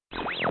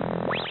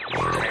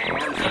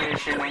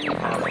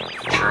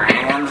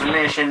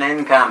Transmission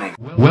incoming.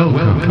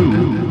 Welcome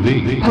to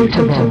the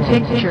Potable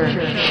Picture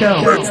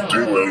Show. Let's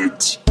do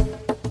it.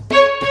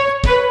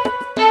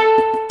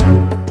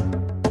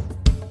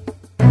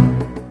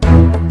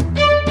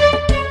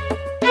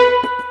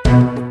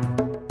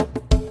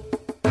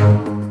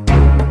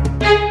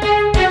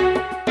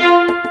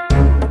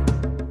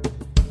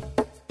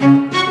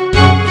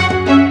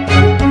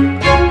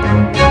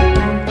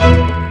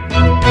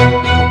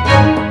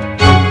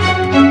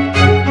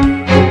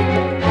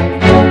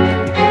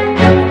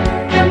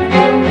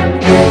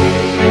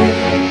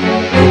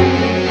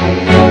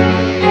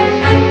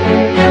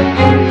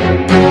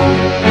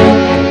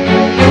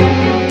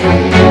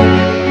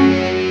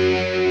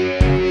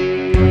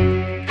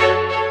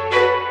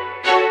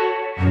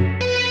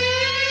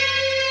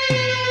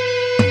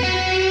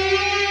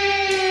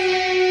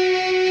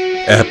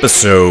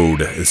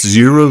 Episode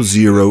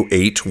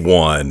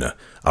 0081,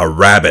 A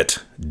Rabbit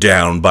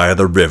Down by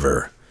the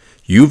River.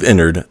 You've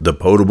entered the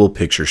Potable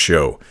Picture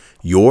Show,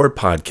 your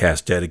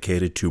podcast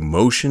dedicated to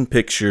motion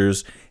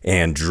pictures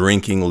and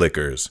drinking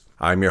liquors.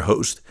 I'm your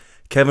host,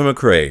 Kevin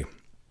McRae.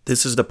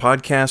 This is the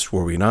podcast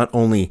where we not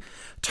only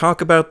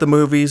talk about the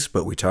movies,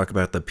 but we talk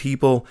about the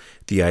people,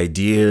 the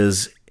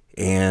ideas,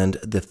 and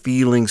the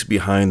feelings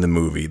behind the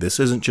movie. This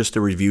isn't just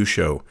a review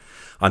show.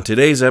 On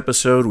today's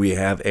episode, we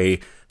have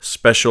a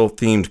special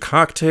themed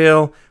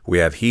cocktail, we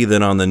have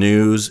Heathen on the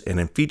news, and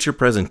in feature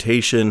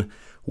presentation,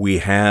 we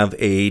have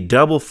a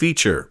double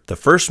feature. The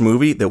first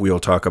movie that we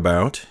will talk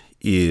about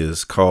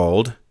is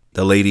called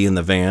The Lady in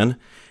the Van,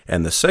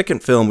 and the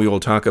second film we will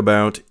talk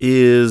about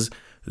is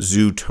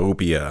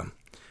Zootopia.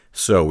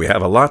 So we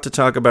have a lot to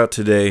talk about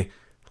today.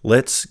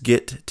 Let's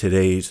get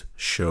today's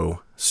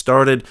show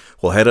started.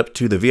 We'll head up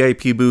to the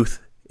VIP booth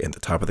in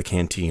the top of the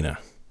cantina.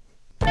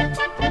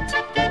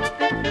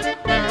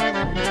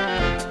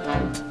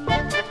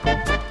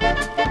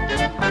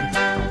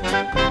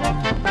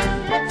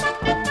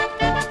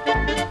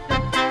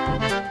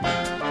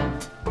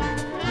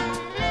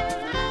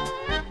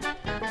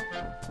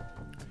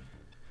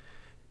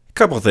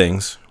 Couple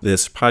things.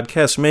 This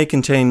podcast may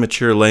contain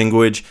mature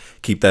language.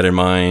 Keep that in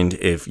mind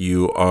if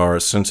you are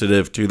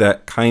sensitive to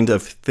that kind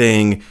of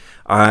thing.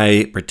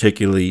 I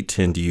particularly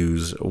tend to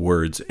use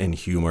words and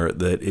humor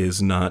that is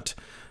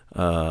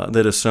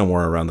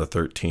somewhere around the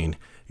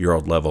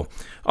 13-year-old level.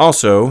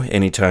 Also,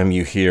 anytime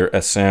you hear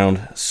a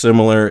sound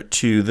similar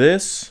to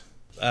this,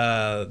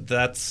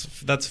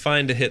 that's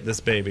fine to hit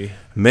this baby.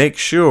 Make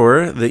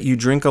sure that you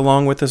drink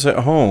along with us at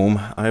home.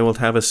 I will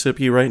have a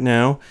sippy right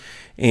now.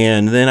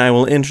 And then I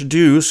will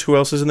introduce who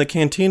else is in the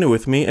cantina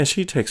with me as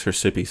she takes her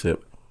sippy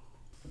sip.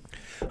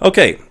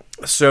 Okay,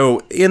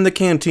 so in the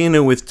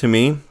cantina with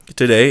me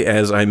today,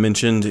 as I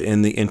mentioned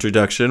in the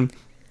introduction,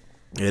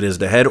 it is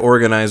the head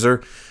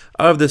organizer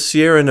of the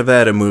Sierra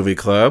Nevada Movie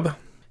Club,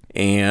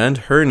 and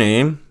her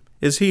name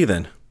is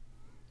Heathen.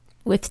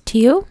 With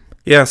Tio?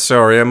 Yeah,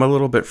 sorry, I'm a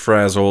little bit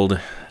frazzled.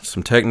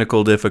 Some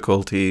technical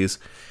difficulties.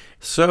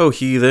 So,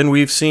 Heathen,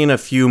 we've seen a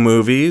few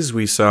movies.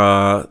 We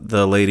saw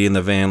The Lady in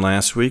the Van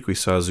last week. We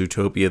saw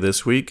Zootopia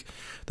this week.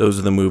 Those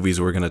are the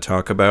movies we're going to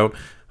talk about.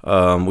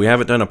 We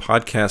haven't done a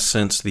podcast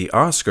since the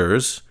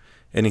Oscars.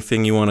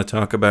 Anything you want to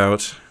talk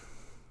about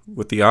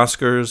with the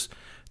Oscars,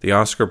 the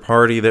Oscar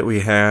party that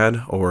we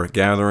had, or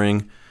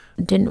gathering?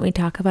 Didn't we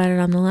talk about it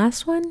on the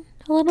last one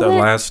a little bit? The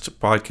last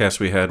podcast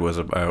we had was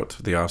about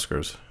the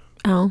Oscars.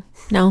 Oh,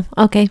 no.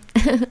 Okay.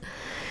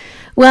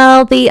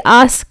 Well, the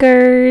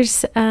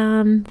Oscars,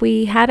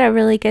 we had a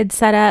really good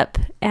setup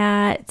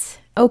at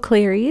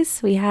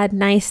O'Cleary's. We had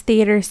nice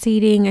theater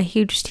seating, a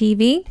huge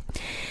TV,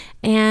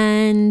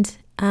 and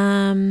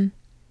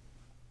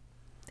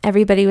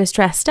everybody was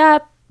dressed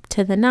up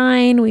to the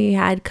nine. We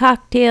had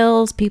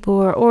cocktails, people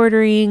were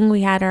ordering.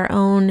 We had our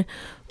own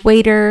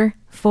waiter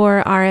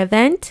for our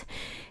event,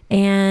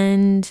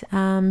 and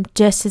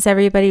just as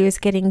everybody was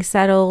getting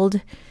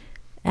settled,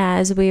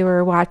 as we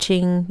were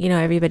watching,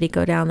 everybody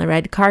go down the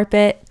red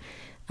carpet,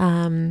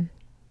 the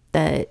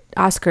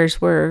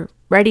Oscars were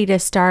ready to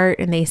start,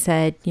 and they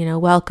said,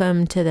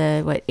 welcome to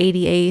the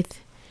 88th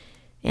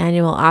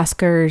annual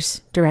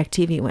Oscars.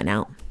 DirecTV went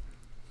out.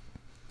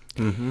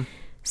 Mm-hmm.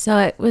 So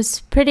it was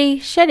pretty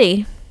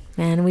shitty,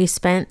 and we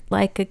spent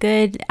like a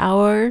good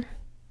hour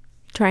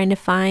trying to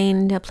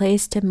find a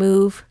place to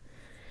move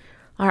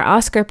our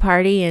Oscar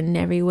party, and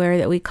everywhere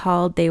that we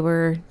called, they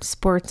were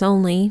sports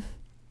only.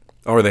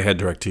 Or they had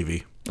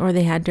DirecTV.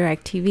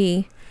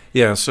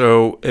 Yeah,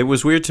 so it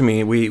was weird to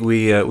me.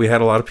 We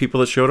had a lot of people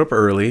that showed up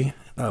early,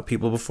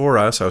 people before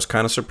us. I was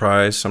kind of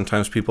surprised.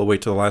 Sometimes people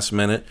wait till the last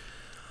minute.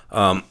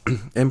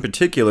 In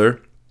particular,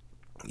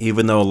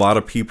 even though a lot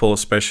of people,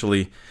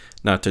 especially,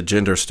 not to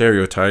gender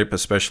stereotype,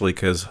 especially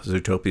because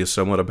Zootopia is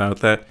somewhat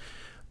about that,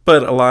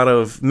 but a lot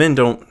of men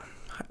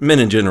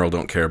in general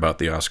don't care about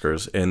the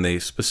Oscars, and they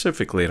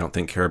specifically, I don't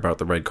think, care about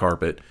the red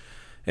carpet.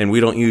 And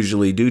we don't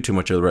usually do too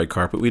much of the red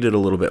carpet. We did a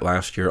little bit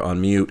last year on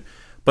mute.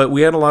 But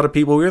we had a lot of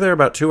people. We were there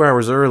about 2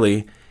 hours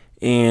early,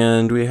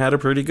 And we had a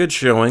pretty good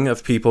showing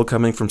of people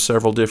coming from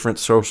several different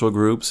social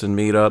groups and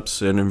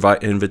meetups and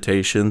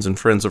invitations and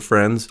friends of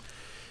friends.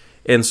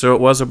 And so it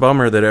was a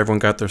bummer that everyone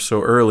got there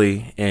so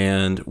early,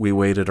 and we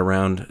waited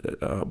around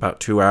about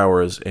 2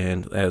 hours.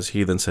 And as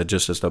Heathen said,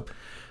 just as the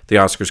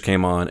Oscars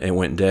came on, it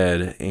went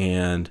dead.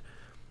 And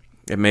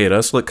it made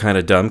us look kind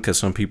of dumb because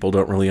some people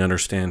don't really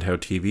understand how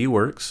TV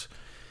works.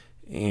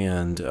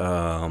 And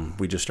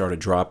we just started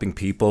dropping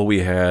people.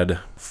 We had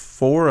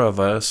 5 of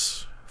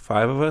us,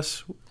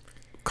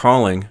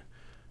 calling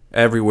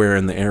everywhere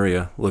in the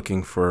area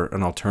looking for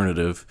an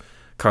alternative.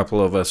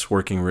 Couple of us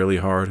working really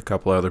hard, a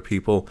couple other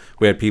people.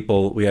 We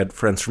had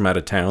friends from out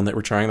of town that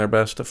were trying their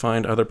best to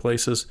find other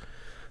places.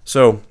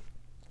 So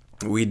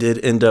we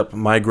did end up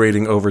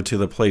migrating over to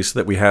the place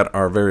that we had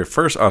our very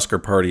first Oscar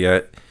party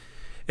at.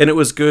 And it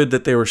was good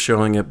that they were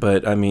showing it,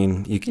 but I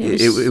mean,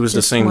 it was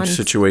the same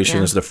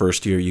situation as the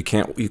first year. You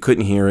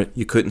couldn't hear it,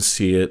 you couldn't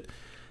see it.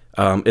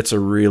 It's a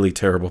really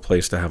terrible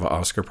place to have an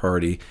Oscar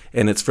party,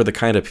 and it's for the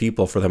kind of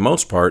people, for the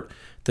most part,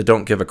 that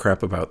don't give a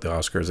crap about the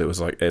Oscars.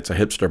 It's a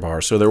hipster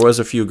bar. So there was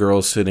a few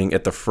girls sitting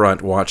at the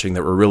front watching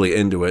that were really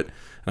into it,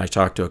 and I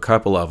talked to a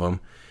couple of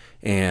them,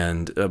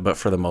 but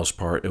for the most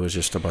part, it was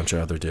just a bunch of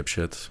other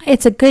dipshits.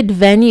 It's a good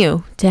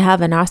venue to have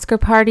an Oscar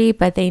party,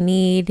 but they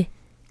need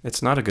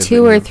It's not a good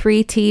 2 venue. or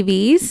 3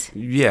 TVs.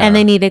 Yeah. And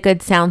they need a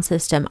good sound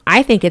system.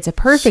 I think it's a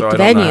perfect So I don't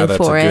venue know how that's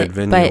for a it. good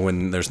venue But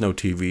when there's no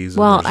TVs.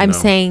 well, and there's I'm no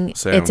saying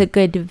sound. it's a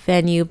good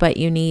venue, but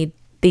you need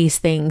these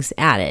things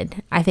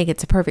added. I think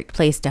it's a perfect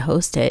place to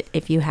host it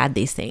if you had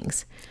these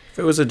things. If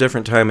it was a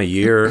different time of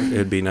year,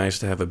 it'd be nice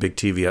to have a big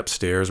TV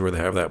upstairs where they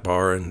have that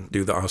bar and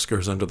do the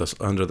Oscars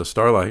under the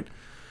starlight.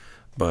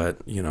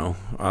 But,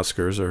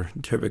 Oscars are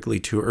typically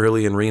too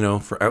early in Reno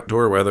for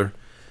outdoor weather.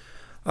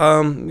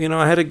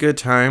 I had a good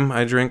time.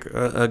 I drank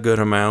a good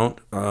amount.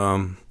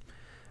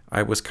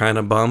 I was kind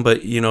of bummed,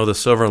 but the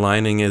silver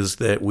lining is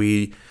that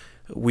we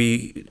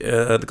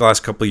the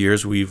last couple of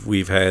years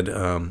we've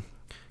had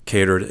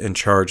catered and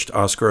charged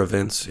Oscar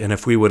events, and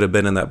if we would have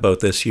been in that boat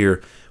this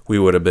year, we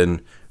would have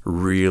been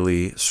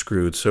really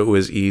screwed. So it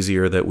was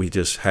easier that we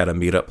just had a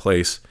meetup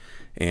place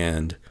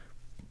and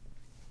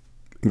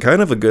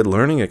kind of a good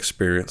learning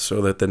experience,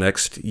 so that the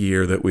next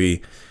year that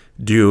we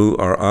do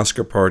our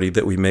Oscar party,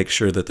 that we make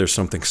sure that there's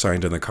something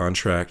signed in the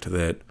contract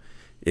that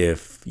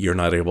if you're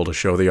not able to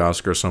show the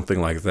Oscar or something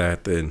like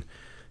that, then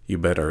you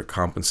better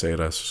compensate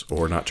us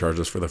or not charge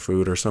us for the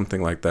food or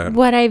something like that.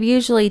 What I've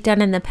usually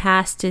done in the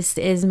past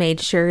is made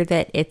sure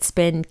that it's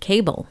been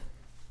cable.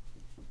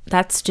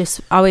 That's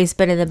just always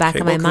been in the back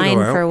of my mind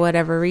for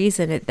whatever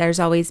reason. There's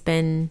always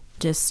been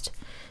just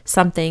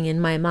something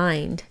in my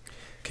mind.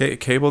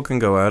 Cable can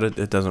go out.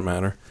 It doesn't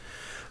matter.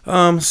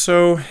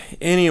 So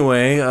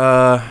anyway,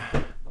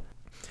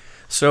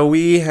 so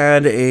we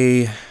had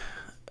this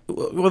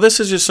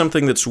is just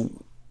something so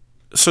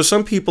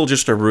some people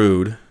just are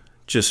rude,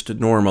 just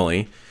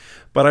normally,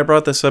 but I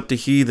brought this up to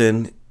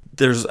Heathen.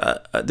 There's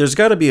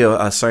got to be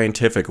a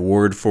scientific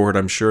word for it.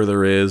 I'm sure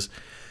there is.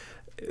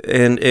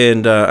 And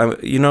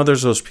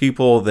there's those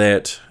people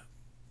that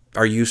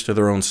are used to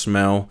their own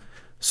smell,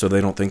 so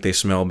they don't think they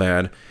smell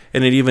bad.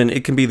 And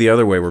it can be the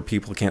other way, where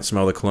people can't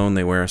smell the cologne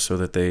they wear, so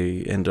that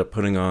they end up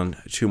putting on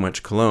too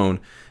much cologne.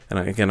 And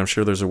again, I'm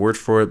sure there's a word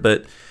for it,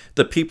 but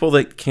the people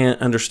that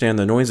can't understand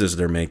the noises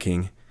they're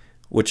making,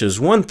 which is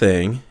one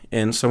thing,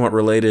 and somewhat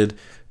related,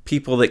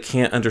 people that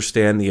can't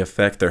understand the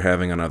effect they're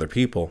having on other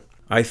people.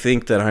 I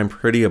think that I'm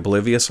pretty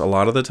oblivious a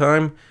lot of the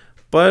time,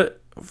 but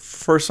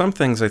for some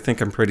things, I think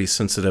I'm pretty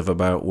sensitive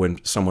about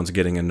when someone's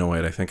getting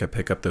annoyed. I think I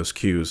pick up those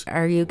cues.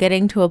 Are you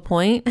getting to a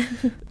point?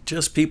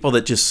 Just people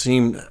that just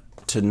seem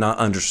to not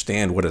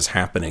understand what is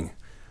happening,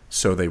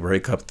 so they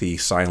break up the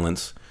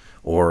silence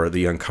or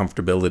the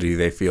uncomfortability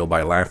they feel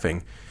by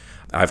laughing.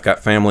 I've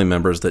got family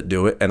members that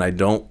do it, and I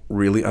don't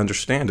really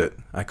understand it.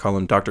 I call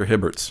them Dr.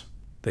 Hibberts.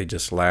 They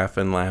just laugh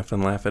and laugh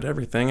and laugh at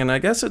everything, and I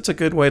guess it's a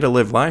good way to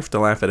live life, to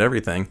laugh at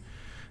everything.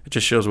 It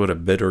just shows what a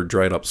bitter,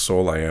 dried-up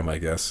soul I am, I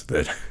guess,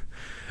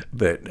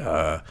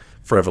 that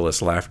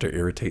frivolous laughter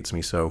irritates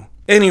me so.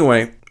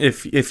 Anyway,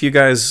 if you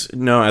guys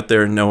out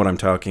there know what I'm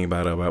talking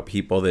about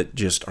people that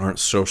just aren't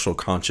social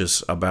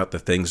conscious about the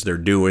things they're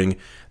doing,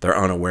 they're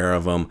unaware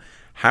of them,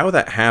 how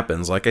that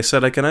happens. Like I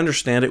said, I can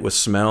understand it with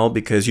smell,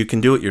 because you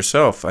can do it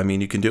yourself. I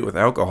mean, you can do it with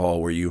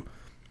alcohol, where you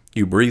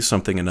breathe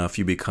something enough,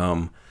 you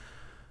become...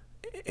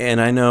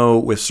 And I know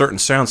with certain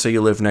sounds, say you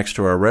live next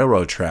to a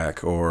railroad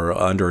track or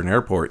under an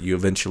airport, you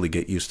eventually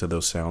get used to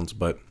those sounds.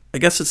 But I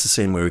guess it's the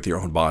same way with your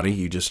own body.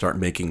 You just start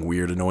making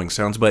weird, annoying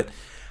sounds. But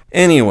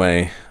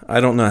anyway, I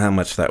don't know how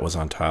much that was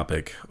on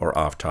topic or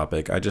off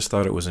topic. I just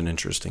thought it was an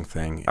interesting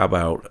thing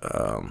about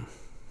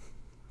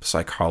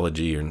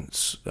psychology and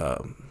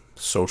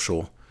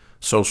social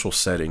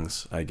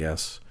settings, I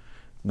guess,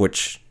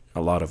 which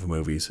a lot of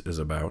movies is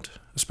about,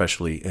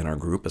 especially in our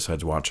group,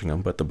 besides watching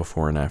them, but the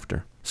before and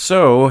after.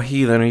 So,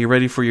 Heathen, are you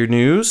ready for your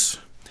news?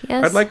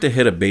 Yes. I'd like to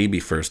hit a baby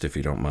first, if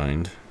you don't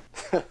mind.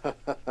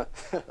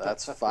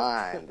 That's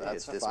fine.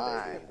 That's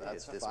fine.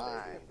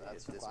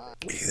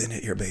 Heathen,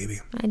 hit your baby.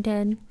 I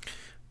did.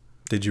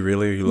 Did you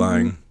really? Are you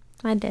lying?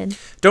 I did.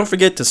 Don't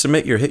forget to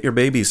submit your Hit Your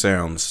Baby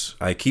sounds.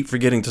 I keep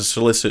forgetting to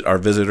solicit our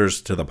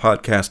visitors to the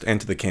podcast and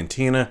to the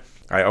cantina.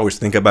 I always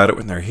think about it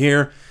when they're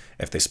here.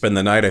 If they spend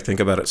the night, I think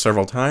about it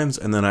several times,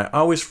 and then I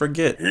always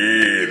forget.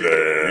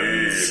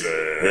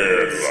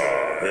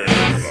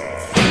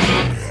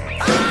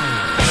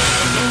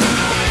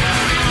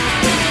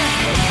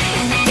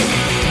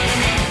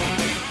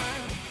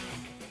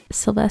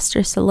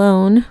 Sylvester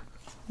Stallone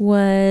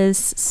was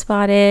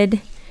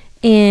spotted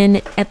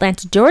in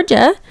Atlanta,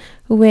 Georgia,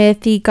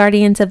 with the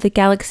Guardians of the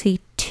Galaxy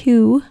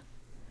 2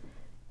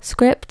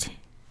 script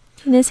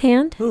in his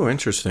hand. Oh,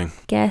 interesting.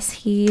 Guess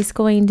he's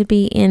going to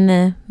be in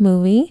the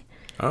movie.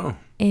 Oh.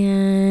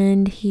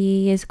 And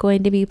he is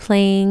going to be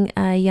playing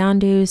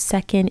Yondu's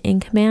second in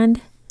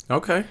command.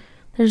 Okay.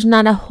 There's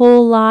not a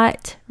whole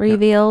lot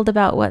revealed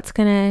about what's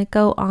going to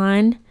go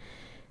on.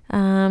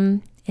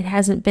 It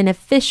hasn't been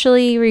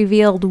officially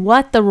revealed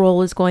what the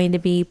role is going to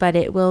be, but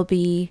it will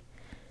be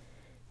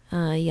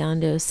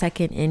Yondu's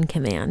second in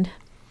command.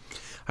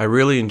 I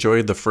really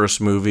enjoyed the first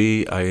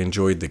movie. I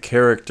enjoyed the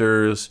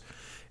characters.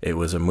 It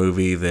was a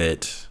movie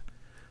that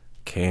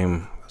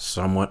came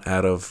somewhat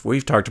out of...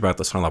 We've talked about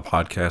this on the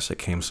podcast. It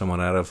came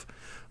somewhat out of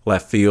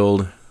left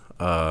field.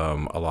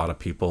 A lot of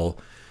people...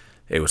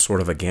 It was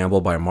sort of a gamble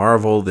by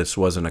Marvel. This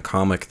wasn't a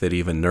comic that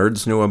even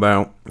nerds knew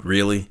about,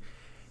 really.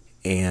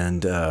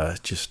 And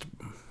just...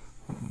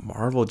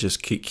 Marvel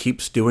just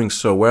keeps doing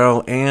so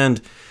well.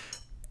 And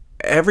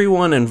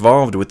everyone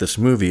involved with this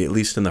movie, at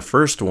least in the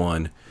first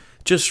one...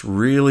 just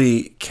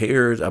really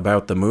cared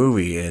about the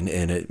movie, and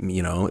it,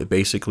 you know, it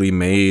basically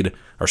made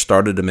or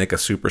started to make a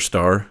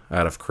superstar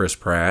out of Chris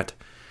Pratt.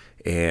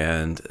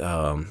 And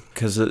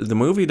because the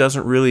movie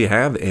doesn't really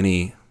have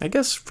any, I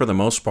guess for the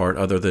most part,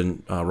 other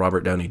than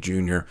Robert Downey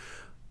Jr.,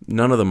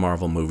 none of the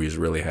Marvel movies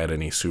really had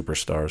any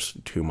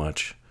superstars too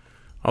much.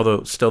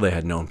 Although still they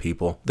had known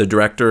people. The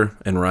director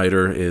and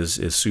writer is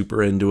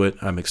super into it.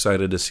 I'm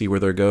excited to see where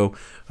they go.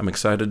 I'm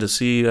excited to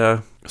see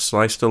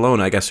Sly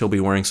Stallone. I guess he'll be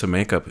wearing some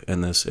makeup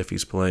in this if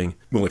he's playing.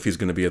 Well, if he's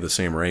going to be of the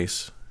same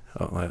race.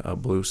 A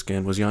blue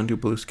skin. Was Yondu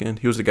blue skinned?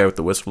 He was the guy with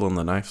the whistle and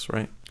the knives,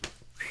 right?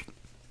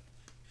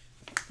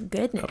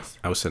 Goodness.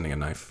 I was sending a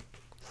knife.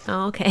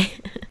 Oh, okay.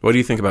 What do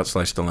you think about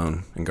Sly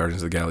Stallone in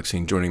Guardians of the Galaxy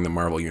and joining the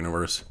Marvel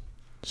Universe?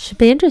 Should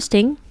be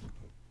interesting.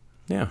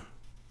 Yeah.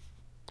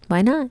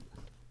 Why not?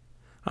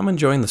 I'm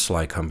enjoying the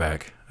Sly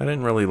comeback. I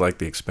didn't really like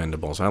the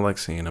Expendables. I like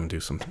seeing him do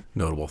some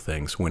notable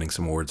things, winning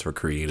some awards for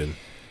Creed. And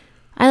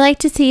I like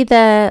to see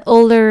the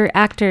older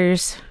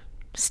actors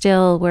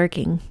still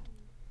working.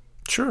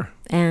 sure,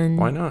 And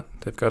why not?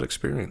 They've got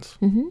experience.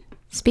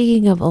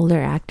 speaking of older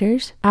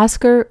actors,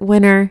 Oscar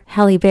winner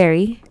Halle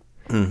Berry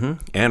And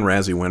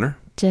Razzie winner,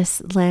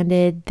 just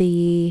landed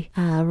the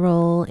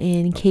role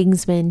in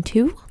Kingsman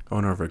 2.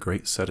 owner of a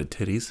great set of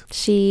titties.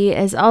 She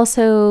is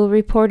also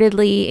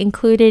reportedly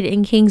included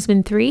in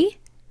Kingsman 3.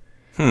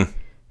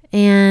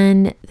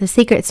 And the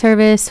Secret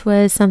Service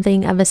was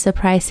something of a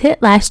surprise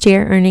hit last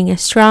year, earning a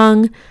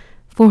strong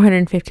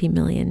 $450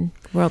 million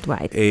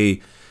worldwide.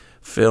 A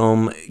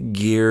film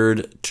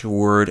geared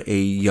toward a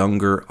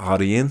younger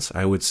audience.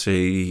 I would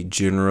say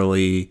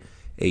generally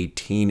a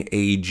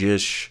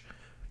teenage-ish,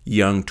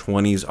 young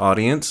 20s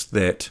audience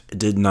that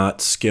did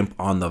not skimp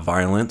on the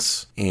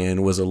violence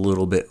and was a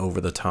little bit over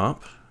the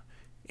top.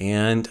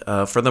 And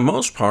for the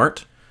most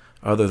part,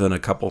 other than a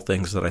couple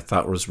things that I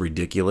thought was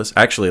ridiculous.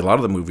 Actually, a lot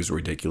of the movies were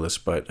ridiculous,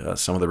 but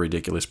some of the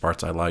ridiculous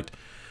parts I liked.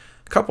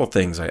 A couple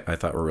things I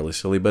thought were really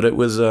silly, but it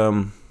was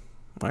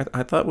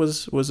I thought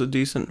was a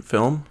decent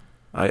film.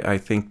 I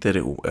think that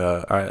it,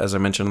 as I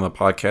mentioned on the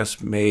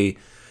podcast, may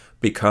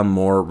become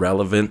more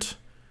relevant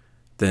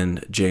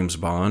than James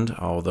Bond,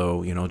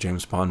 although, you know,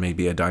 James Bond may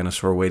be a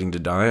dinosaur waiting to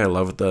die. I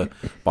love the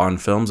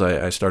Bond films.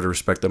 I started to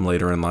respect them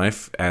later in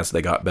life as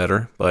they got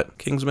better, but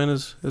Kingsman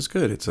is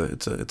good.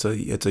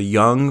 It's a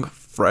young,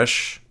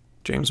 fresh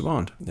James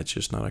Bond. It's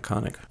just not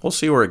iconic. We'll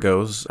see where it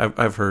goes.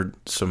 I've heard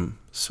some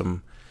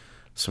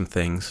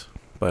things,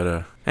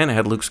 but and it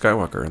had Luke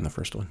Skywalker in the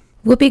first one.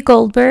 Whoopi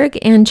Goldberg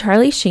and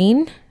Charlie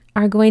Sheen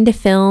are going to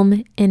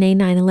film in a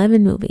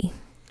 9/11 movie.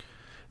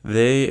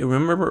 They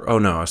remember? Oh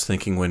no, I was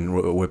thinking when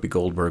Whoopi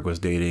Goldberg was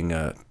dating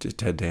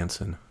Ted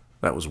Danson.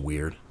 That was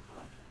weird.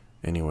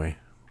 Anyway,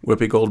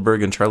 Whoopi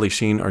Goldberg and Charlie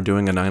Sheen are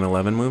doing a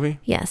 9/11 movie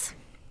Yes.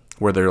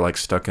 where they're like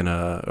stuck in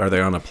a. Are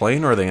they on a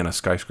plane or are they in a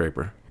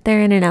skyscraper?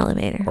 They're in an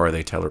elevator. Or are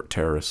they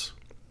terrorists?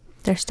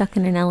 They're stuck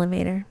in an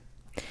elevator.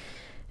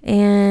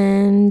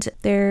 And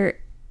they're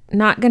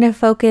not going to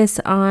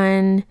focus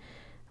on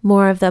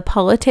more of the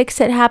politics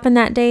that happened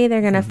that day.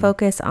 They're going to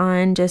focus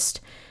on just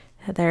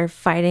they're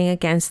fighting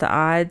against the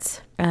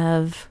odds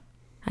of,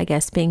 I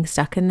guess, being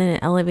stuck in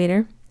the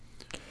elevator.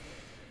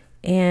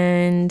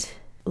 And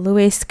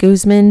Luis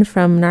Guzman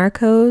from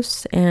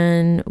Narcos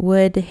and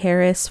Wood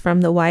Harris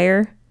from The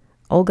Wire,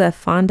 Olga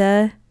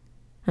Fonda,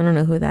 I don't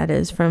know who that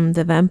is, from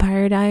The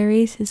Vampire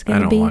Diaries is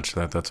going to be. I don't watch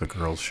that. That's a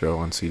girl's show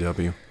on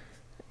CW.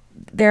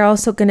 They're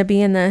also going to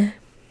be in the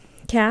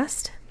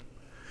cast.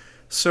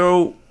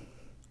 So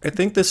I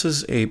think this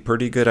is a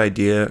pretty good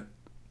idea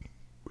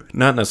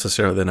not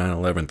necessarily the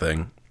 9/11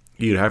 thing.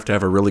 You'd have to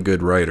have a really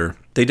good writer.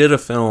 They did a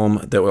film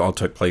that all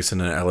took place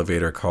in an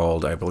elevator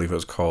called, I believe it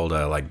was called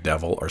like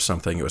Devil or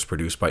something. It was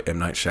produced by M.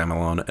 Night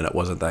Shyamalan, and it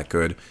wasn't that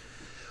good.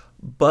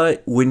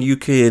 But when you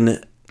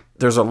can,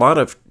 there's a lot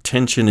of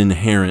tension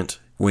inherent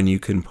when you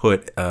can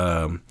put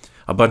a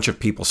bunch of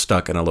people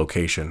stuck in a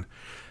location.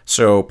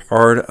 So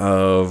part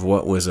of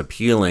what was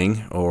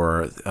appealing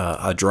or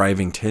a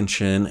driving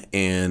tension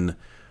in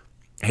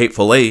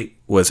Hateful Eight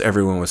was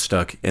everyone was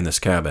stuck in this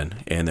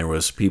cabin, and there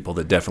was people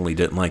that definitely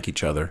didn't like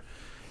each other.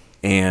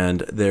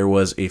 And there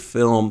was a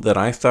film that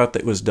I thought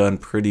that was done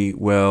pretty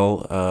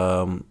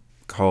well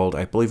called,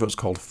 I believe it was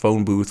called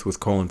Phone Booth with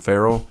Colin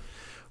Farrell,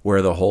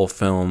 where the whole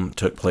film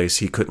took place.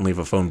 He couldn't leave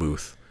a phone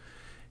booth.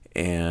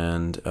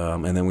 And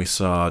then we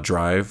saw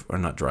Drive, or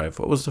not Drive,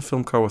 what was the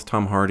film called with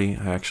Tom Hardy?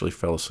 I actually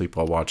fell asleep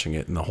while watching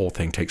it, and the whole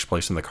thing takes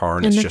place in the car,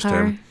 and In it's the just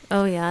car. him.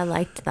 Oh yeah, I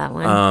liked that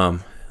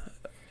one.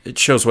 It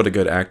shows what a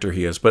good actor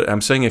he is. But I'm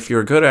saying if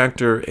you're a good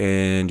actor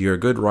and you're a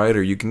good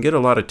writer, you can get a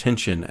lot of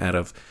tension out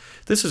of...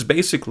 This is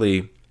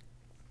basically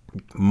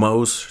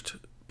most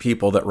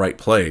people that write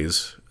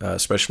plays,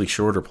 especially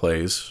shorter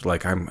plays,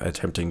 like I'm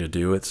attempting to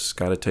do. It's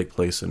got to take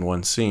place in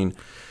one scene.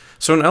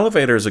 So an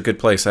elevator is a good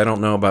place. I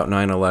don't know about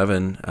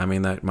 9/11. I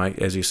mean, that might,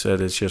 as you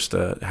said, it's just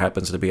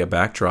happens to be a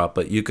backdrop,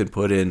 but you could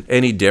put in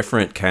any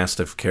different cast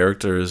of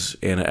characters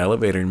in an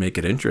elevator and make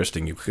it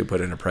interesting. You could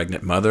put in a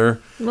pregnant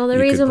mother. Well, the You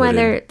could reason why put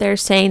in- they're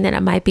saying that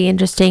it might be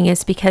interesting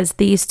is because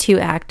these two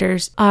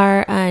actors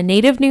are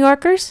native New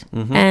Yorkers,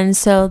 and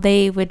so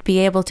they would be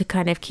able to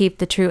kind of keep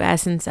the true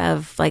essence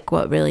of like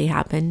what really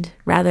happened,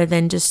 rather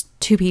than just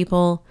two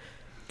people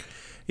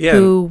yeah,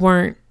 who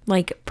weren't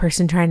like a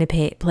person trying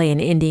to play an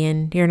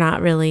Indian. You're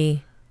not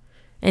really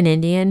an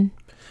Indian.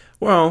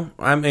 Well,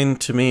 I mean,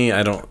 to me,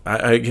 I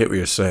get what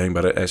you're saying,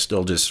 but I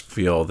still just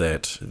feel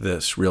that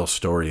this real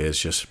story is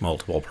just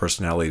multiple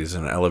personalities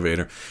in an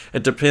elevator.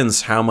 It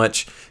depends how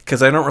much,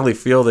 because I don't really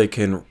feel they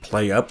can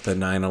play up the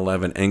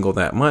 9/11 angle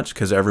that much,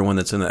 because everyone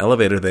that's in the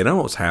elevator, they know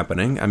what's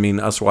happening. I mean,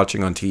 us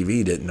watching on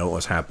TV didn't know what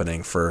was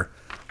happening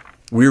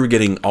we were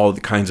getting all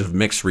kinds of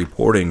mixed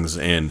reportings,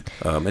 and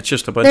it's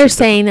just a bunch They're of...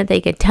 saying that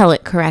they could tell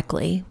it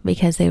correctly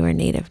because they were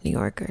native New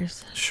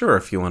Yorkers. Sure,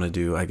 if you want to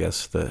do, I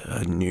guess,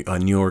 a New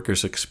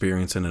Yorker's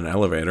experience in an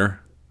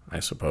elevator, I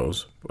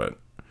suppose. But,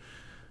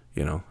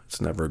 you know, it's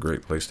never a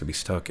great place to be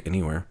stuck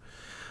anywhere.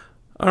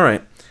 All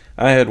right.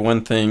 I had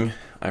one thing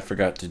I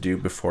forgot to do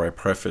before I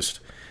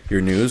prefaced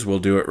your news. We'll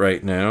do it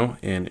right now,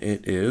 and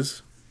it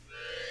is...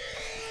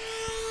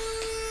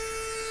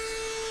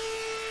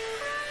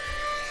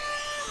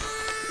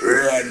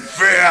 In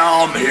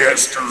film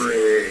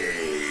history.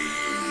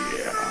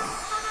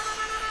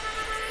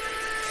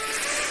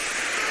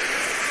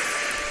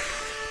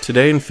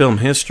 Today in film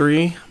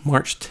history,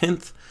 March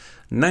 10th,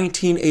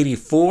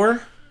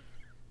 1984,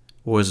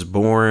 was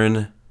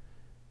born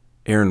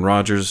Aaron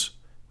Rodgers'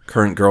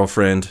 current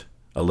girlfriend,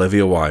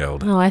 Olivia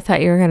Wilde. Oh, I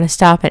thought you were going to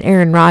stop at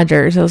Aaron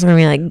Rodgers. I was going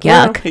to be like,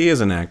 Well, yuck. he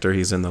is an actor.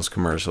 He's in those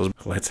commercials.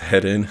 Let's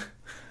head in.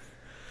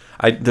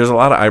 There's a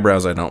lot of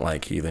eyebrows I don't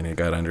like, Heathen. You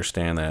got to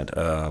understand that.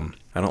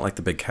 I don't like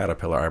the big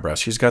caterpillar eyebrows.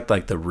 She's got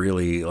like the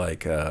really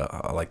like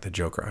the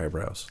Joker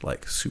eyebrows,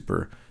 like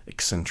super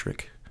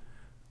eccentric,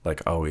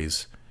 like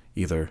always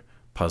either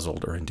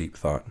puzzled or in deep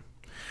thought.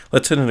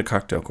 Let's head into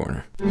Cocktail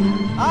Corner.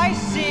 I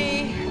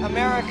see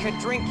America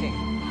drinking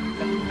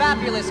the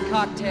fabulous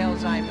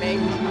cocktails I make.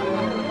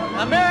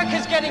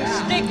 America's getting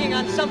stinking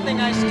on something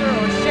I stir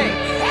or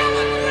shake.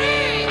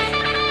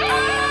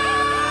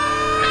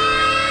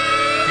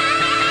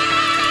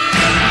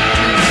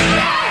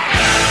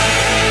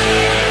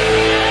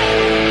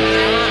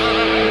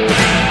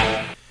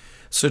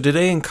 So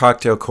today in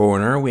Cocktail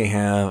Corner, we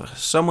have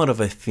somewhat of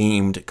a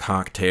themed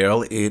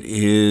cocktail. It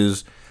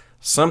is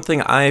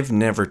something I've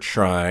never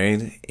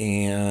tried,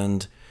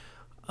 and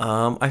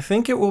I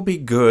think it will be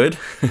good.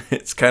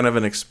 It's kind of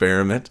an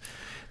experiment.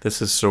 This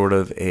is sort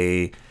of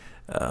this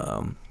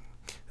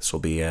will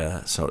be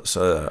a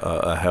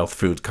health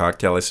food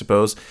cocktail, I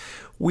suppose.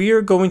 I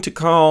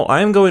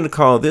am going to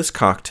call this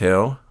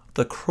cocktail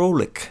the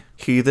Krolik.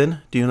 Heathen,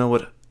 do you know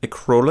what a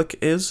Krolik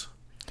is?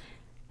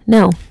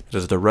 No. It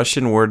is the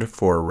Russian word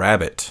for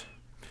rabbit.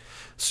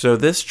 So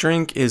this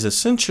drink is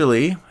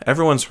essentially,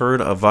 everyone's heard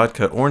of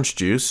vodka orange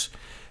juice.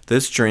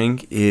 This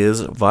drink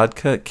is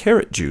vodka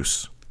carrot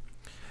juice.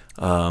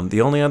 The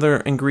only other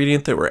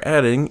ingredient that we're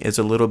adding is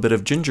a little bit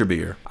of ginger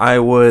beer. I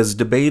was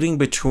debating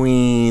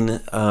between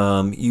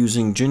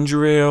using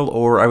ginger ale,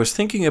 or I was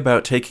thinking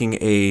about taking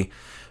a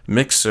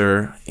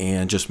mixer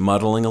and just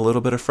muddling a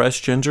little bit of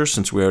fresh ginger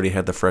since we already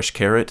had the fresh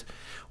carrot.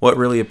 What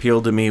really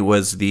appealed to me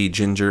was the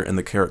ginger and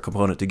the carrot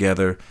component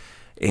together.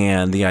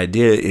 And the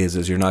idea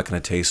is you're not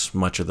going to taste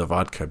much of the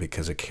vodka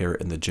because of carrot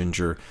and the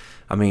ginger.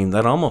 I mean,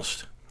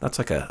 that's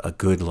like a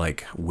good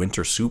like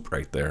winter soup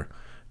right there.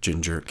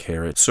 Ginger,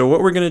 carrot. So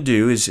what we're going to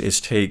do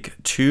is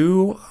take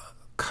two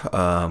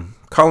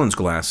Collins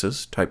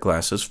type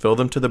glasses, fill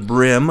them to the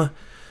brim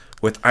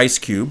with ice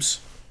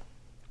cubes.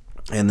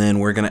 And then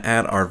we're going to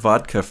add our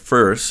vodka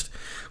first.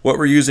 What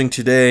we're using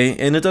today,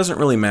 and it doesn't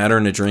really matter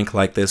in a drink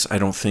like this, I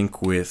don't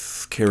think,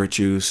 with carrot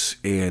juice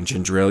and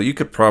ginger ale. You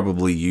could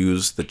probably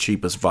use the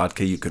cheapest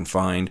vodka you can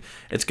find.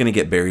 It's going to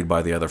get buried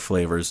by the other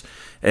flavors.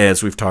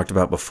 As we've talked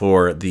about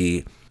before,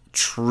 the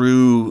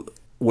true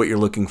what you're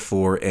looking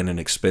for in an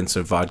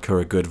expensive vodka or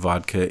a good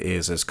vodka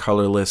is as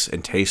colorless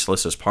and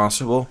tasteless as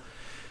possible.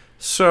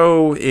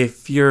 So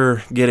if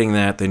you're getting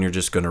that, then you're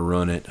just going to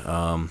ruin it.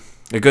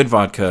 A good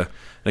vodka,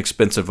 an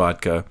expensive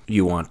vodka,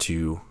 you want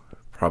to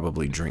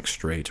probably drink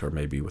straight or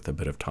maybe with a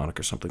bit of tonic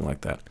or something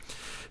like that.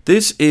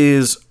 This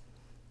is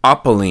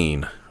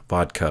Opaline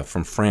vodka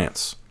from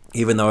France.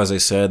 Even though, as I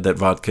said, that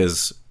vodka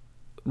is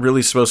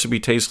really supposed to be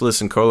tasteless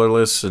and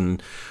colorless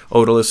and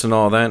odorless and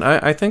all that,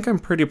 I think I'm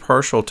pretty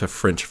partial to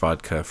French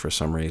vodka for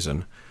some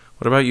reason.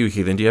 What about you,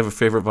 Heathen? Do you have a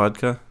favorite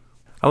vodka?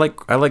 I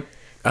like.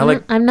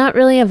 I'm not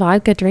really a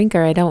vodka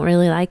drinker. I don't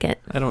really like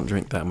it. I don't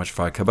drink that much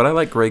vodka, but I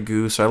like Grey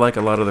Goose. I like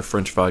a lot of the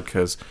French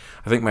vodkas.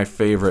 I think my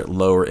favorite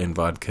lower end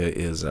vodka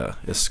is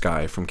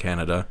Sky from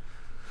Canada.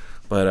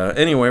 But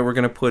anyway, we're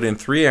going to put in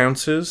 3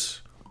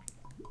 ounces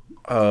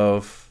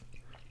of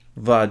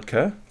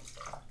vodka.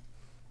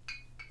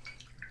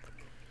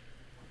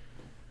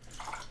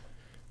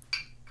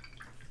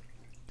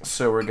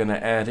 So we're going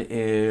to add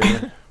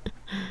in...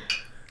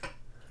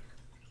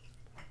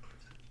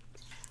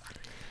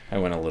 I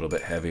went a little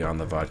bit heavy on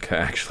the vodka.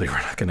 Actually,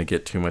 we're not going to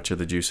get too much of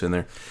the juice in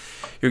there.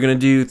 You're going to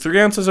do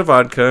 3 ounces of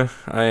vodka.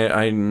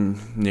 I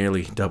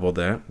nearly doubled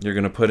that. You're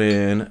going to put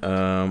in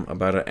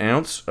about 1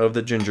 ounce of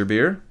the ginger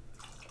beer.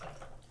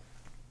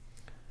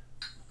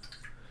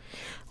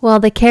 Well,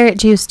 the carrot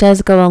juice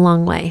does go a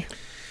long way.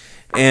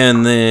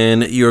 And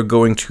then you're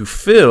going to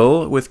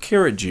fill with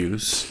carrot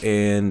juice.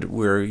 And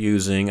we're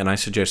using, and I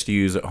suggest you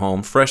use at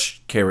home,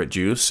 fresh carrot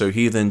juice. So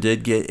Heathen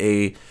did get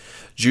a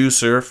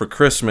juicer for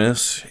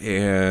Christmas,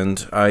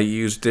 and I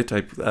used it.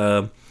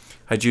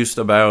 I juiced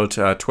about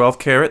 12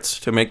 carrots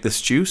to make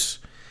this juice,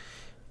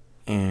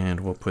 and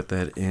we'll put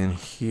that in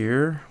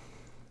here.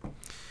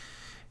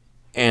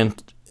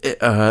 And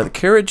the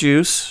carrot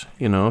juice,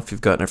 you know, if you've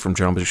gotten it from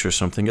Jamba Juice or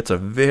something, it's a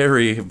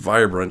very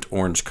vibrant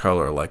orange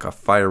color, like a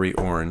fiery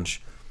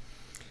orange.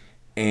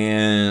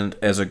 And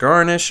as a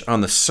garnish on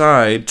the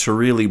side, to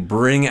really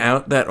bring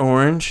out that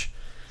orange,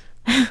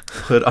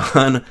 put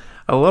on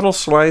a little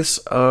slice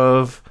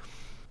of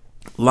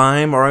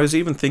lime, or I was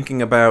even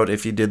thinking about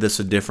if you did this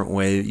a different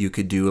way, you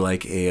could do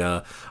like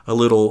a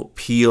little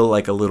peel,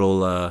 like a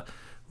little,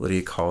 what do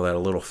you call that, a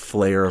little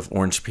flare of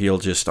orange peel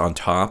just on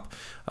top.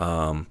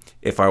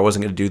 If I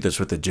wasn't going to do this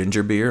with the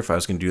ginger beer, if I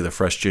was going to do the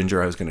fresh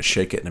ginger, I was going to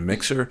shake it in a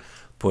mixer,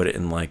 put it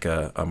in like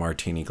a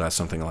martini glass,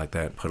 something like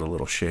that, put a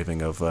little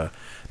shaving of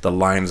the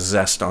lime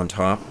zest on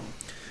top.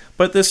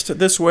 But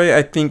this way,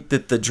 I think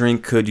that the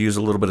drink could use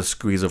a little bit of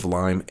squeeze of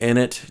lime in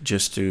it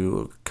just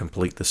to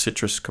complete the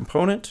citrus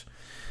component.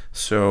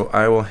 So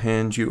I will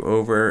hand you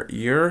over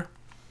your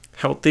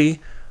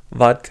healthy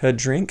vodka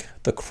drink,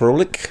 the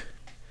Krolik.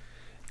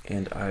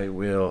 And I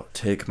will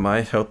take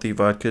my healthy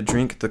vodka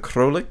drink, the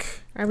Krolik.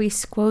 Are we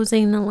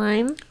squoozing the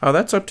lime? Oh,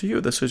 that's up to you.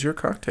 This is your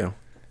cocktail.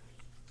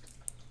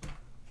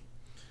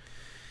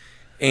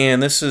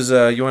 And this is,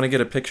 you want to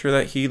get a picture of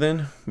that,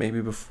 Heathen?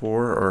 Maybe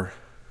before or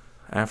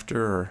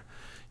after, or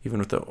even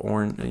with the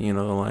orange, you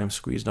know, the lime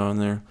squeezed on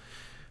there.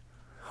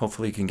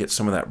 Hopefully you can get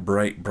some of that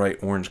bright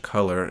orange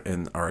color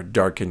in our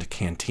darkened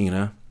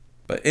cantina.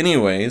 But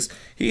anyways,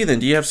 Heathen,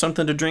 do you have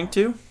something to drink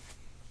to?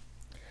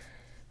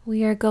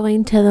 We are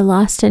going to the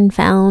Lost and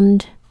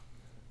Found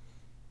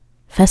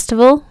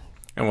festival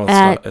And well,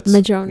 at it's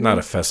Madrona. not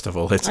a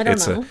festival. It's I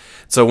don't know.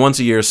 it's a once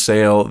a year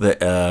sale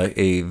that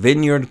a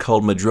vineyard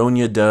called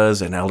Madrona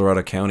does in El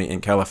Dorado County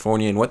in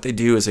California. And what they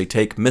do is they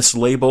take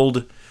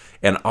mislabeled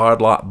and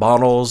odd lot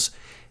bottles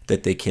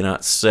that they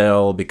cannot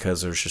sell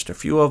because there's just a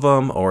few of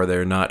them, or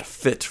they're not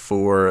fit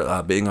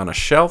for being on a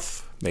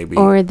shelf. Maybe,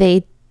 Or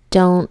they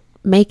don't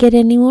make it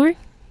anymore.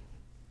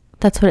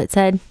 That's what it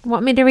said.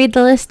 Want me to read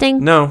the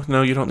listing? No,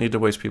 you don't need to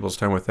waste people's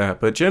time with that.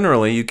 But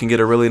generally, you can get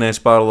a really nice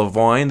bottle of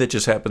wine that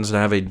just happens to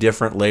have a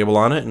different label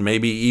on it, and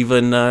maybe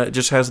even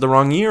just has the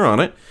wrong year on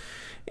it,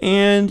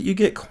 and you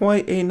get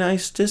quite a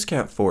nice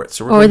discount for it.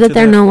 So we're Or going that to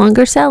they're no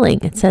longer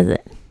selling. It says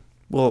it.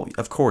 Well,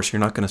 of course, you're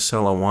not going to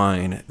sell a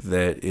wine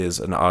that is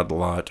an odd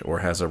lot or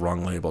has a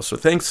wrong label. So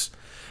thanks,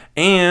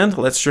 and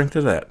let's drink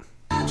to that.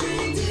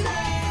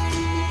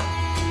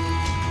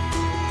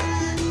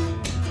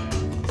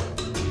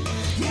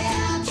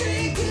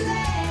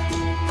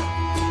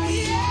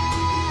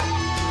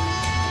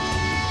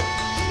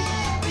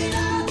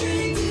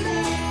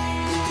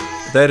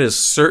 That is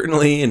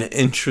certainly an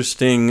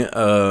interesting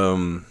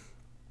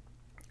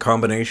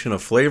combination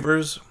of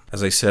flavors.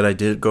 As I said, I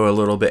did go a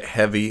little bit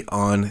heavy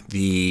on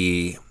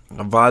the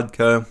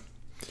vodka.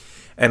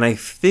 And I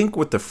think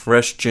with the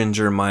fresh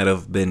ginger might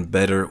have been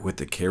better with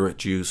the carrot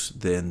juice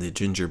than the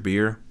ginger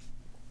beer.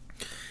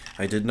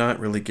 I did not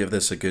really give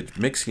this a good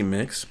mixy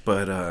mix,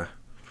 but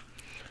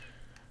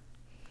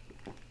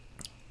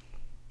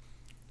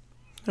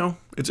no,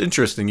 it's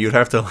interesting. You'd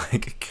have to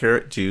like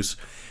carrot juice.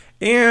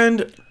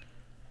 And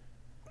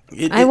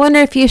I wonder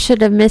if you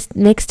should have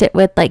mixed it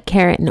with like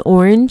carrot and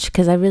orange,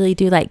 because I really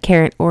do like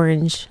carrot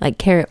orange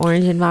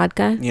and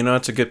vodka. You know,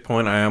 it's a good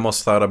point. I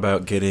almost thought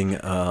about getting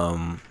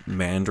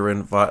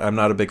mandarin. I'm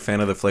not a big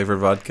fan of the flavored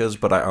vodkas,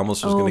 but I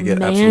almost was going to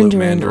get Absolute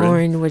Mandarin.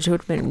 Orange, which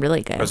would have been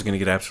really good. I was going to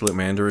get Absolute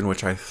Mandarin,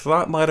 which I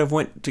thought might have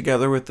went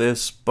together with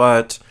this,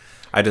 but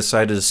I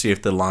decided to see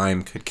if the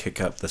lime could kick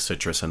up the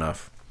citrus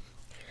enough.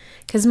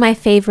 Because my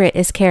favorite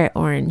is carrot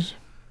orange.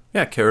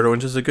 Yeah, carrot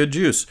orange is a good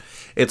juice.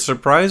 It's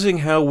surprising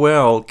how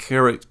well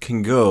carrot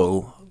can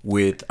go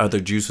with other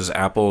juices,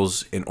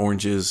 apples and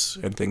oranges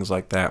and things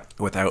like that,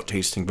 without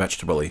tasting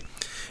vegetable-y.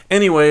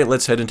 Anyway,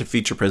 let's head into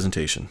feature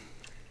presentation.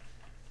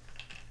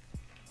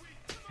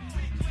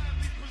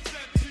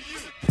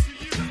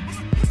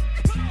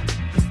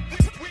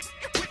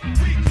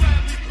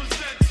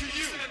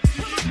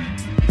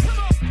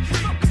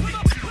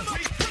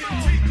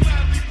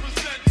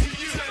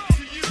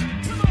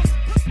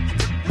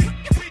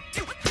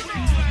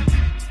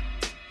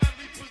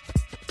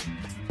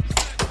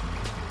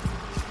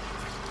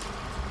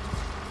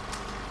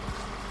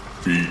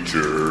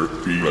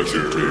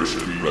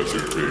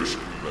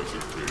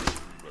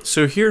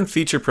 So here in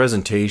feature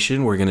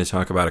presentation, we're going to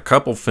talk about a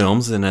couple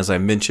films, and as I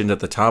mentioned at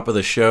the top of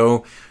the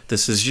show,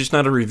 this is just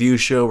not a review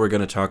show. We're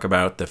going to talk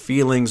about the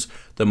feelings,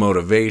 the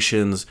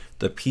motivations,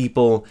 the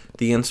people,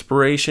 the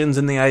inspirations,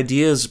 and the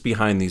ideas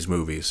behind these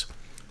movies.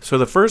 So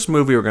the first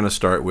movie we're going to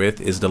start with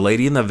is The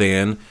Lady in the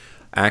Van,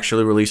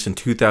 actually released in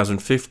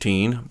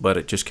 2015, but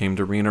it just came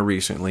to Rena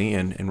recently,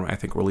 and I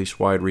think released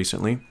wide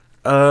recently.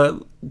 For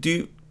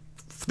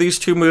these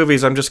two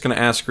movies, I'm just going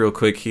to ask real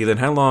quick, Heathen,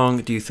 how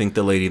long do you think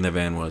The Lady in the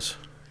Van was?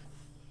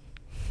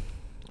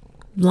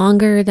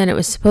 Longer than it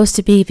was supposed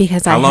to be,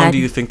 because How long do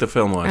you think the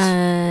film was?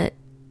 An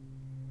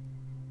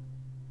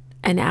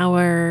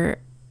hour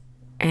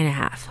and a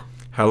half.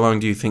 How long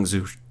do you think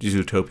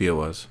Zootopia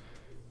was?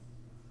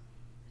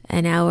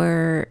 An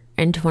hour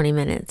and 20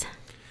 minutes.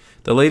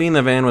 The Lady in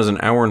the Van was an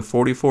hour and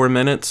 44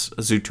 minutes.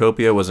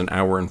 Zootopia was an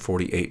hour and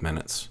 48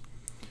 minutes.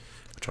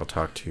 Which I'll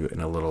talk to you in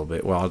a little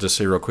bit. Well, I'll just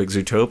say real quick,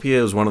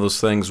 Zootopia is one of those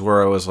things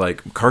where I was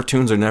like,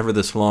 cartoons are never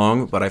this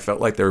long, but I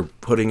felt like they were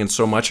putting in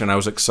so much, and I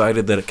was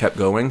excited that it kept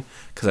going,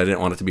 because I didn't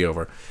want it to be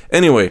over.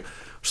 Anyway,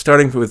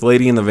 starting with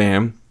Lady in the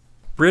Van,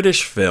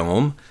 British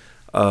film,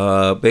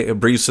 a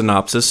brief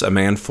synopsis: a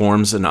man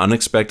forms an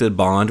unexpected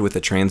bond with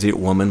a transient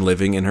woman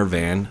living in her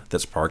van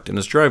that's parked in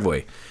his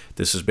driveway.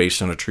 This is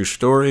based on a true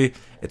story.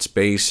 It's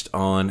based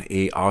on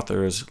a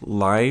author's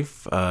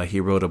life. He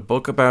wrote a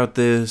book about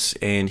this,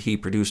 and he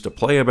produced a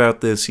play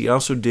about this. He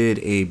also did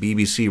a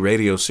BBC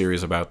radio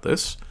series about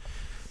this.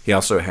 He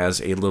also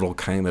has a little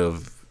kind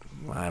of,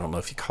 I don't know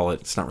if you call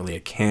it, it's not really a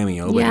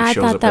cameo, but he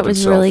shows up with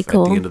himself really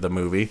cool at the end of the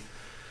movie.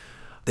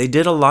 They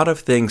did a lot of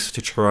things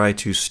to try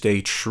to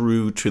stay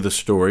true to the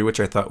story, which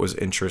I thought was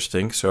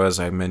interesting. So as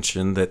I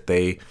mentioned, that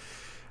they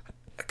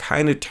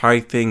kind of tie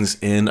things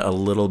in a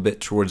little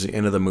bit towards the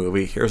end of the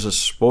movie. Here's a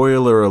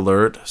spoiler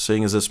alert,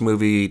 seeing as this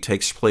movie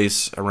takes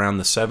place around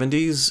the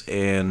 70s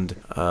and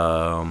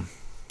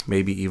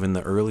maybe even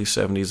the early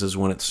 70s is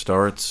when it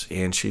starts,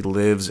 and she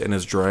lives in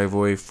his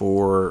driveway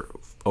for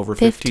over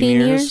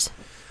 15 years.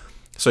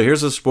 So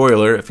here's a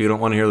spoiler. If you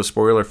don't want to hear the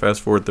spoiler,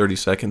 fast forward 30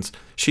 seconds.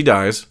 She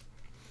dies.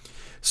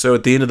 So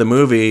at the end of the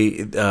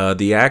movie,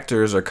 the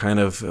actors are kind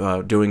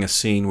of doing a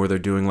scene where they're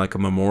doing like a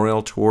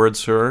memorial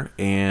towards her,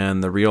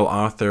 and the real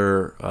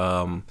author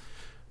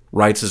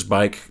rides his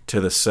bike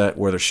to the set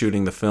where they're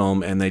shooting the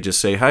film, and they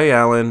just say, "Hi,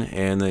 Alan,"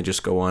 and they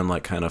just go on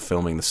like kind of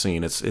filming the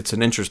scene. It's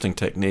an interesting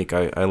technique.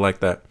 I like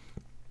that.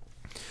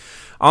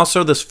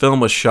 Also, this film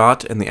was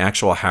shot in the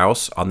actual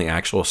house on the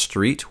actual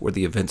street where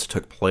the events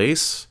took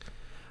place,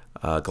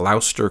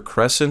 Gloucester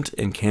Crescent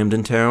in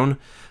Camden Town.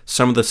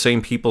 Some of the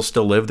same people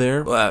still live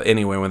there.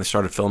 Anyway, when they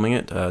started filming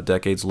it,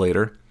 decades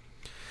later.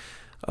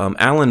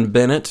 Alan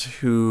Bennett,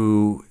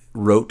 who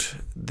wrote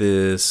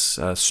this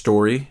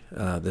story,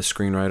 the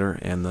screenwriter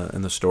and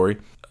the story,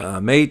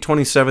 May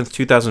 27th,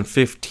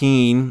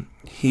 2015.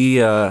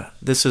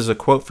 This is a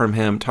quote from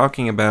him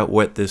talking about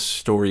what this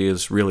story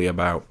is really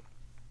about.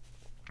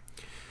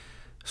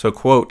 So,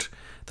 quote,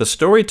 "The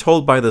story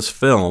told by this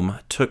film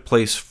took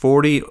place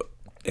 40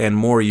 and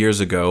more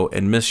years ago,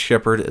 and Miss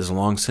Shepherd is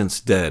long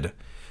since dead.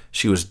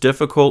 She was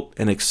difficult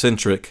and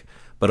eccentric,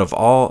 but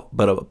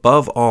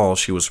above all,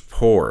 she was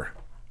poor.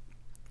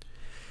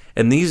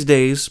 And these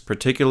days,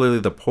 particularly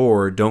the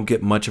poor, don't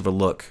get much of a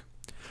look.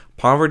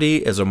 Poverty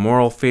is a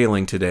moral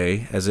failing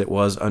today, as it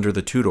was under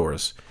the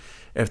Tudors.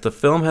 If the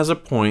film has a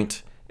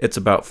point, it's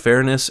about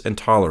fairness and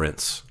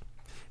tolerance,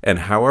 and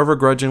however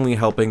grudgingly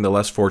helping the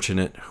less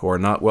fortunate who are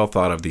not well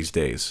thought of these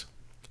days,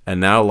 and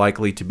now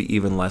likely to be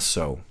even less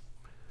so."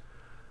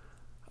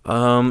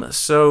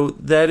 So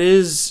that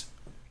is,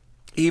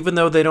 even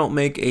though they don't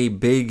make a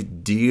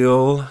big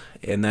deal,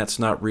 and that's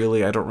not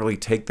really, I don't really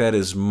take that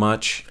as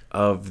much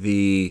of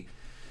the,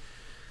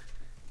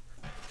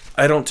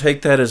 I don't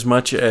take that as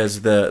much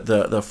as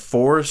the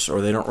force,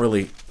 or they don't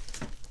really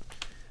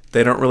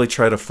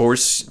try to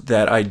force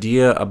that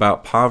idea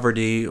about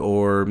poverty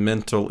or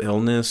mental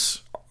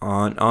illness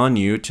on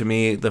you. To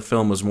me, the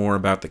film was more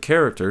about the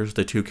characters,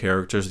 the two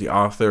characters, the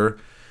author,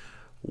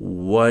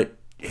 what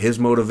his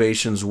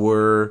motivations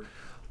were,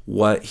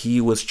 what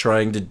he was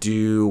trying to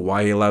do,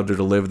 why he allowed her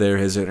to live there,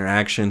 his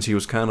interactions. He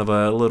was kind of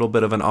a little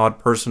bit of an odd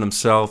person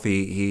himself.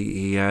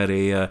 He had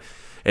a,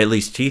 at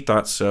least he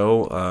thought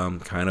so,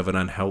 kind of an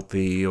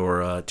unhealthy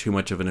or too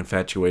much of an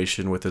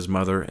infatuation with his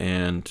mother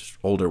and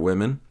older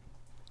women.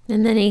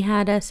 And then he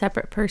had a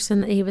separate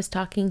person that he was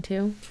talking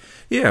to.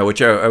 Yeah,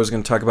 which I was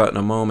going to talk about in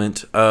a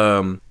moment.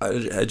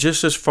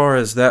 Just as far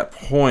as that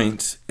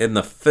point in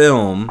the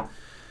film,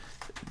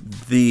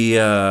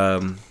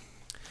 the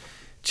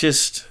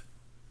just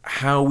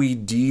how we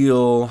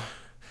deal.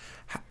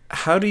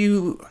 How do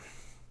you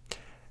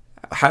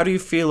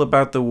feel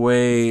about the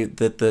way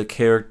that the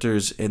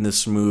characters in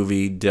this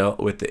movie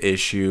dealt with the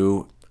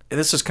issue? And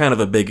this is kind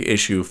of a big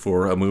issue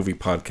for a movie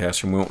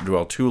podcast, and we won't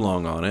dwell too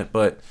long on it,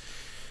 but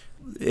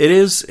it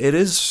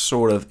is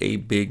sort of a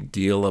big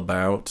deal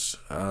about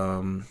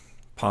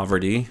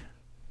poverty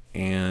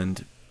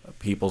and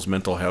people's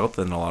mental health,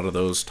 and a lot of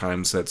those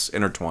times that's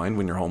intertwined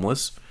when you're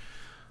homeless.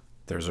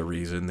 There's a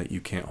reason that you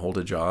can't hold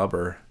a job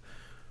or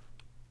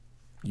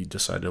you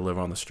decide to live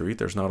on the street.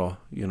 There's not a,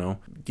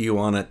 do you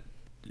want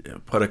to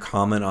put a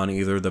comment on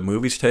either the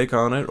movie's take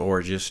on it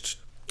or just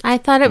I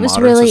thought it was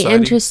modern really society?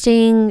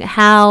 interesting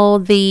how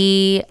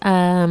the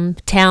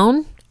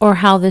town or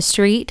how the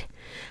street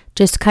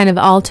just kind of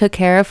all took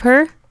care of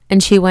her,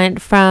 and she went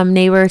from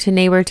neighbor to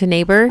neighbor to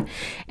neighbor,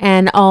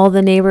 and all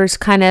the neighbors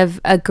kind of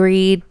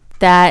agreed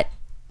that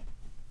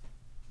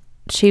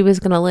she was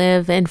going to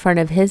live in front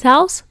of his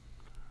house.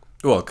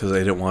 Well, because they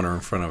didn't want her in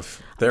front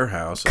of their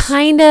house.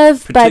 Kind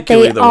of, but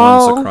particularly they the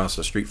all... ones across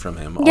the street from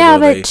him. Yeah,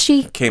 although but they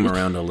she... came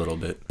around a little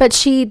bit. But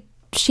she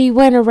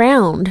went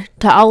around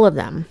to all of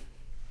them.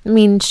 I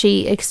mean,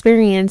 she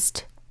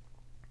experienced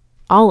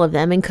all of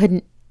them and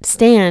couldn't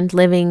stand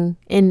living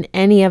in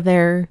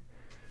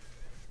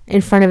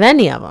front of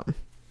any of them.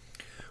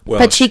 Well,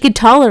 But she could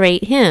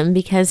tolerate him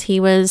because he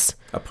was...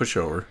 a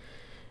pushover.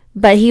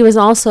 But he was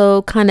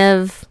also kind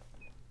of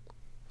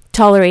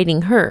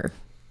tolerating her.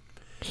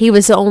 He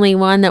was the only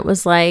one that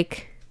was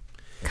like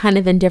kind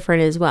of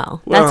indifferent as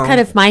well. That's Well-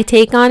 kind of my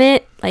take on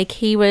it. Like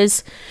he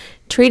was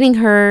treating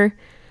her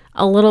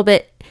a little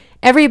bit...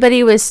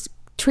 Everybody was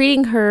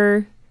treating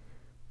her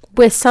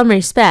with some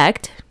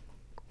respect,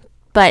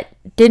 but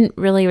didn't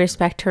really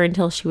respect her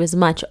until she was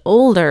much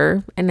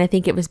older, and I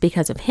think it was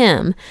because of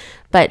him.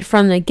 But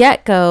from the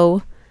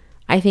get-go,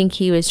 I think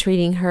he was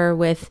treating her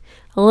with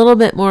a little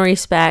bit more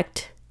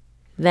respect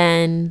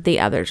than the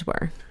others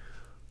were.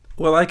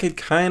 Well, I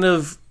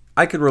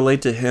could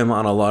relate to him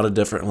on a lot of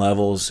different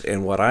levels,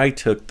 and what I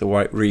took the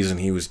reason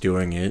he was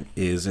doing it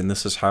is, and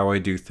this is how I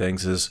do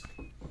things, is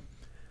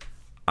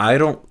I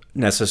don't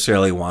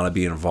necessarily want to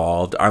be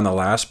involved. I'm the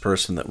last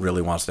person that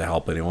really wants to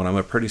help anyone. I'm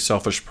a pretty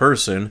selfish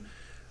person.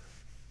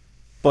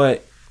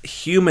 But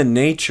human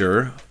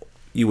nature,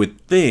 you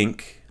would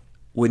think,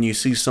 when you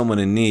see someone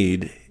in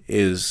need,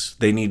 is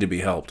they need to be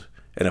helped.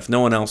 And if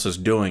no one else is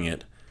doing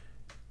it,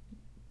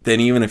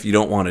 then even if you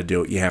don't want to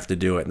do it, you have to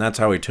do it. And that's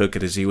how he took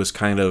it, is he was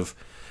kind of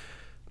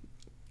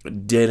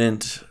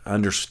didn't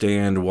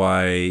understand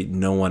why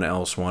no one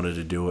else wanted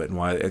to do it, and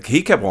why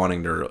he kept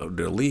wanting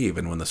to leave.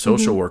 And when the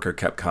social worker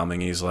kept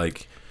coming, he's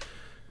like,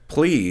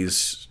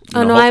 please.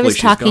 I was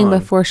talking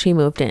before she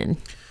moved in.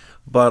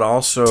 But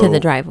also to the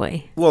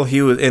driveway. Well,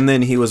 he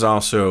was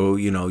also,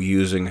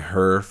 using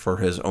her for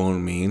his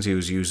own means. He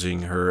was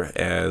using her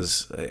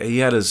as he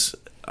had his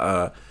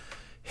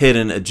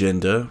hidden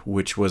agenda,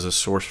 which was a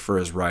source for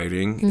his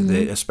writing.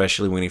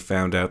 Especially when he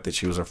found out that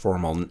she was a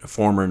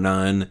former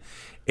nun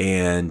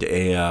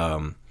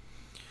and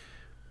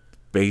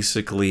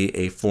basically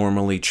a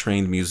formally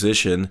trained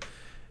musician.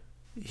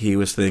 He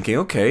was thinking,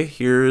 okay,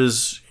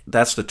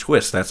 that's the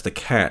twist, that's the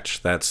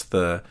catch, that's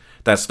the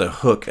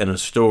hook in a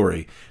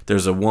story.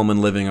 There's a woman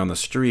living on the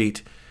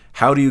street.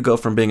 How do you go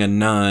from being a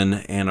nun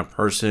and a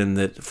person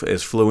that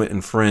is fluent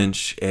in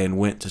French and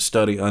went to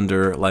study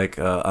under like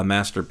a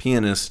master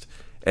pianist,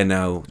 and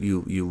now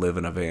you live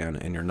in a van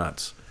and you're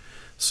nuts?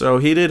 So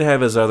he did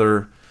have his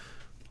other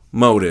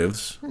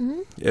motives.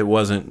 It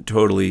wasn't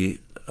totally...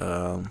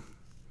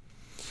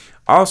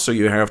 Also,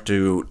 you have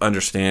to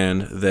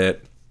understand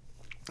that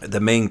the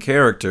main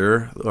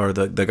character, or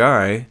the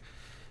guy...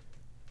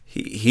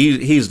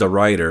 He's the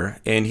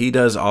writer, and he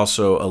does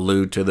also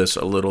allude to this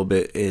a little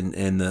bit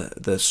in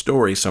the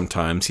story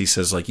sometimes. He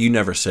says, like, you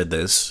never said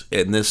this,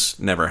 and this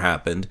never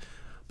happened.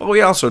 But we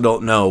also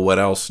don't know what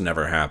else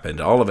never happened.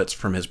 All of it's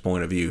from his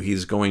point of view.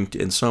 He's going to,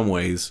 in some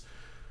ways,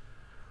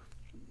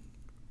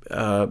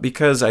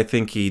 because I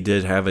think he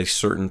did have a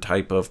certain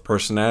type of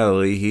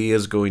personality, he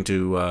is going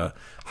to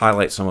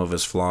highlight some of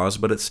his flaws,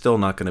 but it's still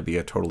not going to be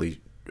a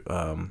totally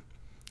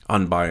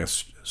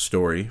unbiased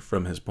story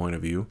from his point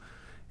of view.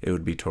 It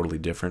would be totally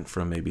different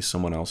from maybe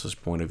someone else's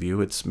point of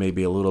view. It's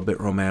maybe a little bit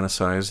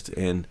romanticized,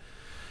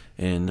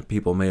 and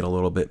people made a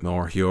little bit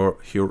more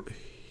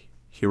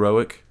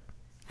heroic.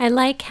 I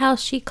like how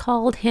she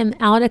called him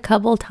out a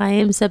couple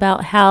times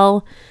about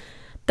how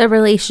the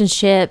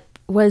relationship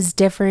was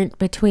different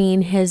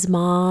between his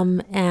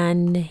mom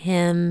and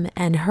him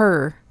and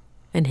her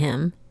and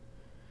him.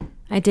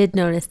 I did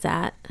notice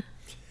that.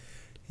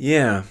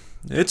 Yeah,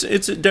 it's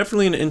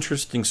definitely an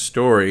interesting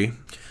story.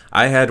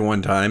 I had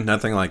one time,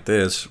 nothing like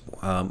this,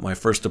 my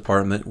first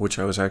apartment, which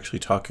I was actually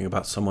talking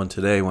about someone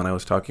today when I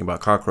was talking about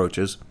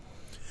cockroaches.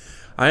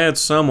 I had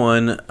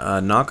someone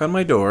knock on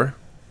my door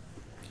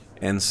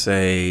and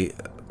say,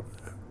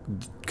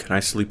 "Can I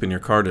sleep in your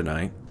car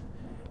tonight?"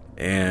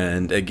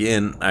 And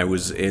again, I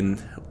was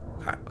in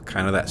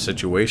kind of that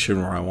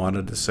situation where I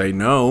wanted to say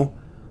no,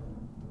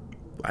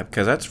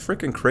 because that's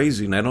freaking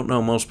crazy, and I don't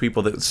know most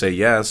people that would say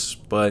yes,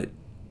 but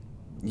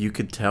you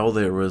could tell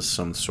there was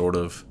some sort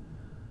of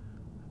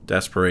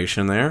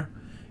desperation there.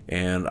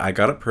 And I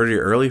got up pretty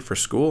early for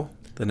school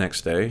the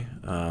next day,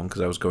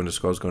 because I was going to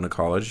school, I was going to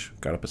college,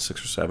 got up at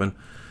 6 or 7,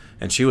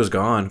 and she was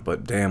gone,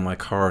 but damn, my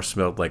car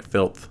smelled like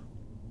filth.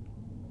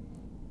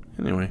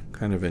 Anyway,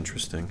 kind of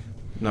interesting.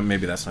 No,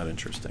 maybe that's not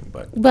interesting,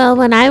 but... Well,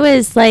 when I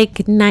was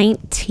like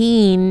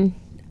 19,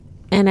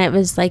 and it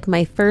was like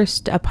my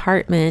first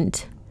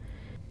apartment,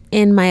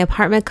 in my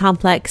apartment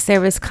complex, there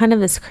was kind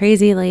of this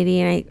crazy lady,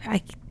 and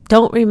I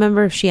don't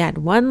remember if she had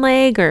one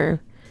leg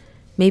or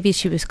maybe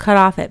she was cut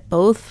off at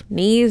both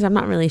knees. I'm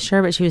not really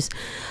sure, but she was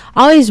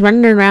always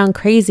running around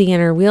crazy in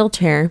her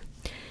wheelchair,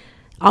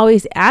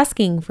 always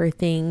asking for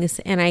things,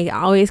 and I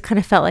always kind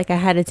of felt like I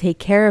had to take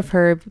care of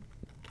her,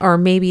 or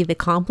maybe the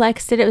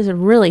complex did. It was a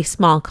really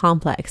small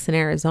complex in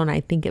Arizona.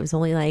 I think it was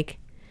only like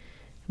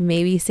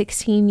maybe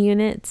 16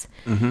 units.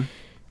 Mm-hmm.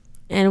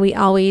 And we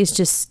always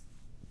just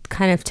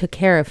kind of took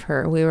care of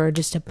her. We were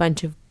just a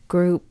bunch of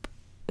group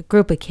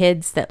of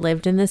kids that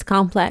lived in this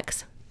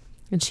complex,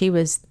 and she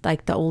was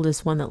like the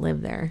oldest one that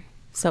lived there.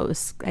 So it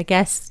was, I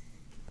guess,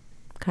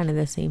 kind of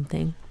the same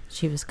thing.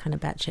 She was kind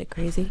of batshit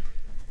crazy.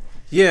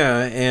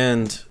 Yeah,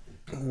 and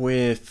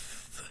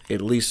with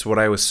at least what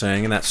I was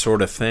saying and that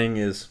sort of thing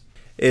is,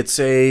 it's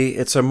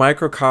a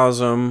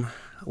microcosm,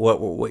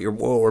 what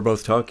we're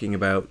both talking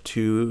about,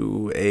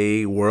 to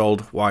a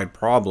worldwide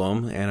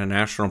problem and a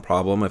national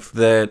problem, if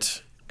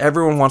that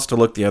everyone wants to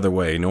look the other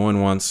way. No one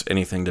wants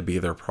anything to be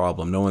their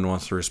problem. No one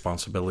wants the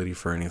responsibility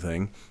for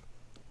anything.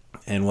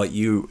 And what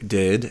you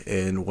did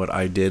and what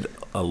I did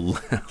a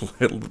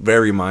little,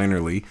 very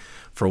minorly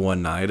for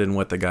one night, and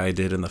what the guy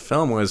did in the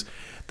film, was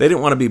they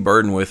didn't want to be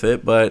burdened with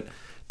it, but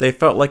they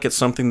felt like it's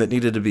something that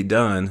needed to be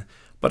done.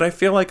 But I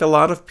feel like a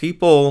lot of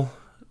people,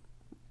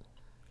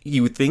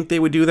 you would think they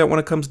would do that when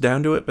it comes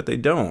down to it, but they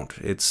don't.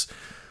 It's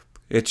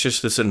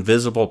just this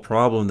invisible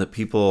problem that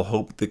people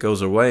hope that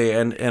goes away.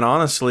 And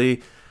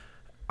honestly,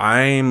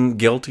 I'm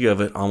guilty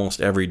of it almost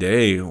every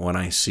day when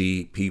I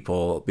see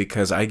people,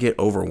 because I get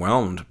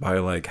overwhelmed by,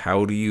 like,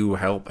 how do you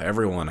help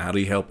everyone? How do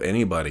you help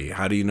anybody?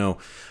 How do you know?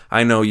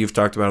 I know you've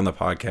talked about on the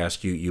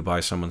podcast, you buy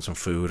someone some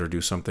food or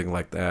do something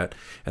like that,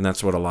 and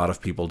that's what a lot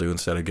of people do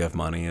instead of give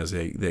money, is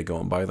they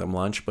go and buy them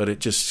lunch. But it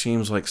just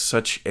seems like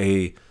such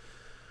a...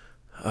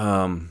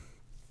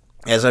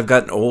 as I've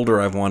gotten older,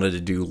 I've wanted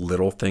to do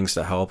little things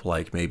to help,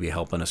 like maybe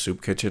help in a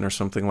soup kitchen or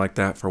something like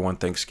that for one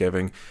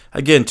Thanksgiving.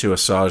 Again, to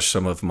assuage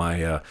some of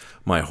my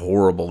my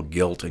horrible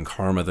guilt and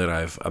karma that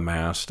I've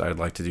amassed. I'd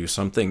like to do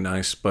something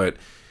nice, but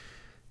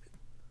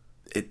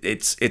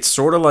it's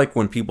sort of like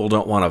when people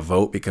don't want to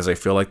vote because they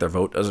feel like their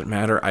vote doesn't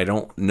matter. I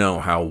don't know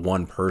how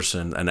one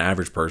person, an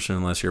average person,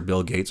 unless you're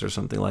Bill Gates or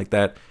something like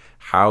that,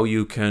 how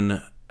you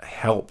can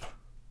help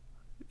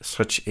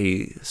such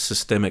a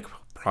systemic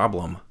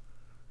problem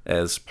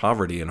as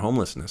poverty and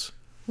homelessness.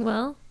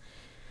 Well,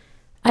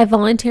 I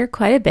volunteer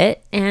quite a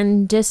bit,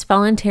 and just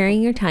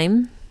volunteering your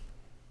time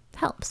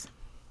helps.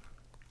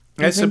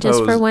 I Even suppose,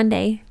 just for one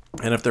day.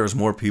 And if there was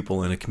more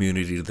people in a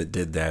community that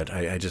did that,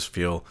 I just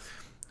feel,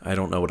 I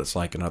don't know what it's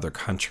like in other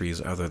countries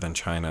other than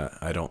China.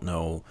 I don't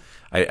know.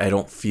 I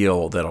don't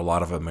feel that a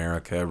lot of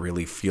America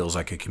really feels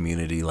like a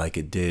community like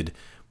it did.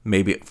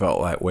 Maybe it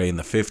felt that way in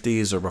the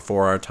 50s or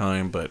before our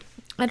time, but...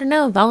 I don't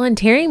know.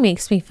 Volunteering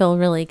makes me feel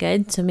really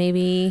good, so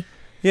maybe...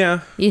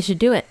 Yeah. You should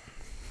do it.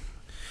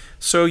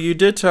 So you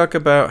did talk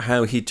about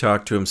how he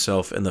talked to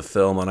himself in the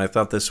film, and I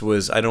thought this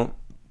was, I don't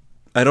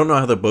know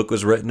how the book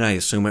was written. I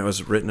assume it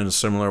was written in a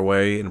similar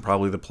way, and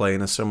probably the play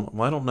in a similar...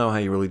 Well, I don't know how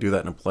you really do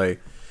that in a play.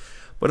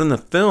 But in the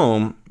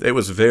film, it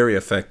was very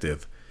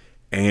effective.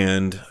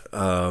 And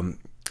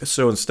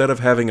so instead of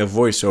having a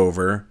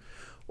voiceover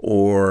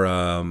or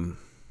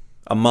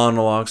a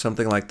monologue,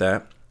 something like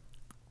that,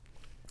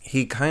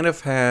 he kind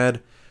of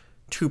had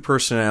two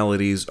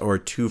personalities or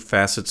two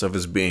facets of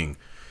his being.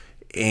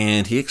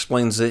 And he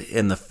explains it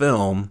in the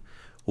film.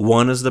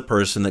 One is the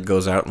person that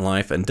goes out in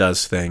life and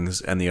does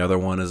things, and the other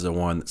one is the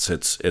one that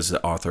sits as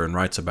the author and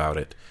writes about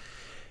it.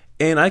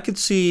 And I could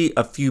see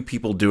a few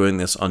people doing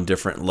this on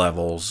different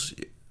levels,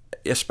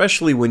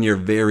 especially when you're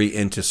very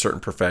into certain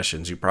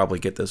professions. You probably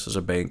get this as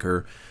a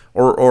banker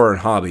or in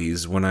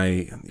hobbies. When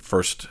I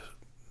first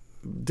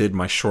did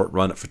my short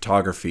run at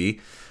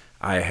photography,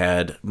 I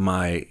had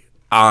my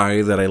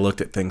eye that I looked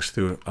at things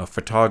through a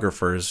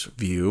photographer's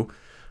view.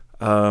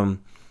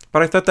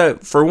 But I thought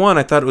that, for one,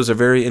 I thought it was a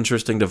very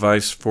interesting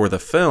device for the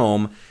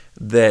film,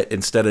 that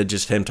instead of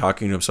just him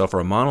talking to himself or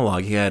a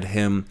monologue, he had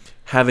him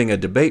having a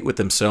debate with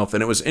himself,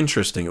 and it was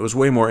interesting. It was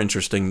way more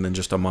interesting than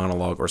just a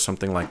monologue or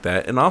something like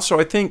that. And also,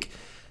 I think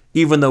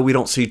even though we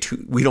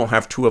don't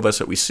have two of us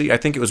that we see, I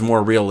think it was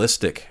more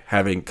realistic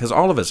having, because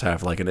all of us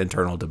have like an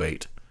internal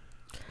debate.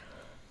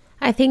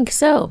 I think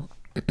so.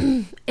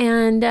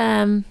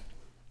 And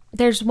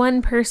there's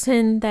one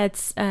person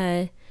that's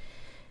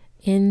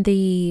in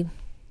the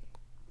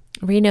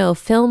Reno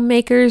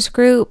filmmakers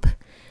group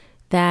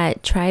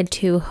that tried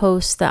to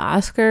host the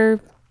Oscar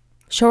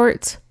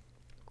shorts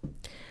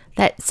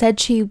that said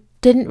she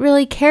didn't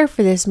really care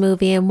for this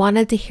movie and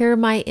wanted to hear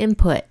my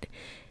input.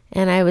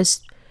 And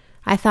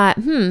I thought,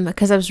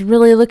 because I was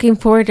really looking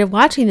forward to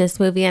watching this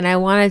movie and I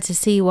wanted to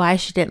see why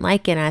she didn't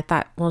like it. And I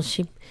thought, well,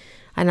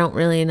 I don't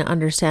really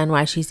understand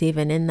why she's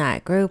even in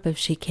that group if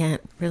she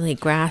can't really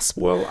grasp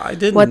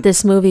what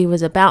this movie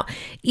was about.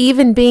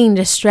 Even being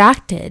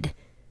distracted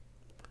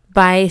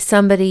by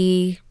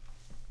somebody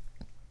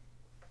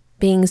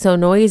being so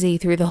noisy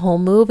through the whole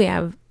movie,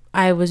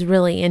 I was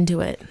really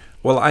into it.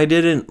 Well, I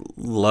didn't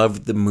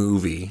love the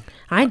movie.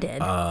 I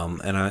did.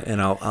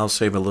 And I'll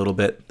save a little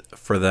bit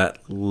for that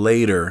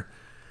later.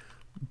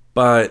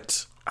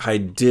 But I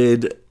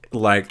did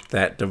like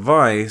that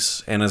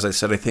device, and as I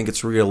said, I think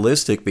it's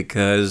realistic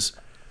because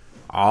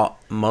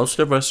most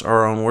of us are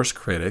our own worst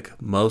critic.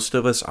 Most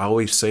of us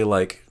always say,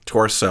 like, to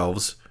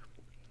ourselves,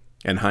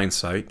 in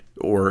hindsight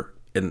or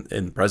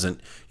in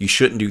present, you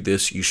shouldn't do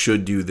this, you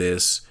should do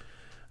this,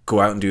 go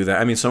out and do that.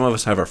 I mean, some of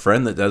us have a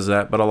friend that does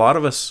that, but a lot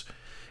of us,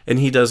 and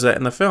he does that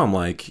in the film,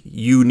 like,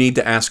 you need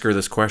to ask her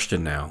this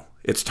question now.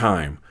 It's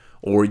time.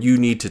 Or you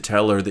need to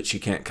tell her that she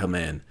can't come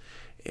in.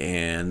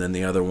 And then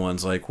the other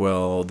one's like,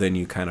 well, then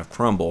you kind of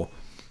crumble.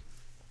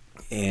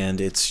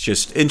 And it's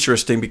just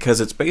interesting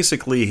because it's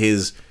basically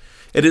it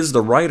is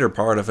the writer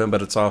part of him,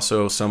 but it's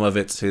also some of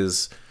it's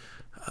his,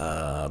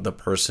 the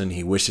person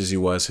he wishes he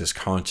was, his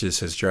conscience,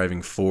 his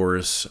driving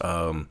force.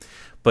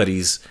 But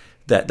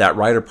that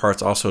writer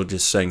part's also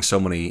just saying so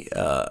many,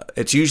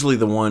 it's usually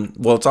the one,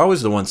 well, it's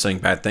always the one saying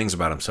bad things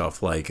about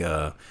himself. Like,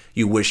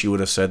 you wish you would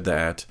have said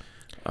that.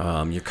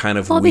 You're kind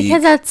of weak.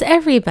 Because that's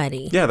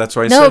everybody. Yeah, that's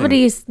why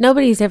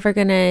nobody's ever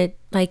gonna,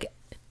 like,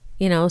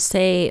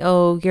 say,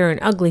 oh, you're an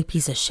ugly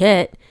piece of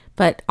shit,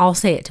 but I'll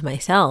say it to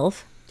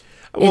myself.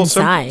 Well,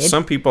 inside.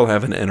 Some people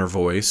have an inner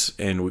voice,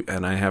 and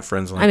I have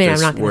friends like I'm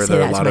this not where say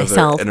there are a that lot to of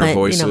myself, their inner but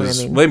voices. you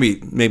know what I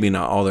mean. Maybe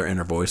not all their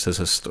inner voices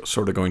is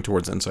sort of going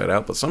towards inside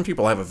out, but some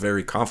people have a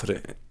very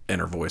confident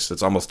inner voice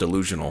that's almost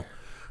delusional.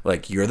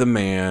 Like, you're the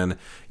man.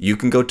 You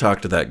can go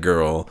talk to that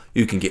girl.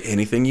 You can get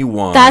anything you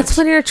want. That's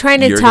when you're trying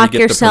to talk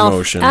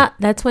yourself up.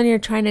 That's when you're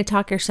trying to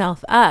talk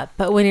yourself up.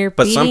 But when you're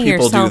beating some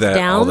people yourself do that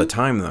down, all the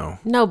time, though.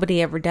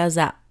 Nobody ever does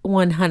that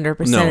 100% of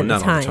the time. No,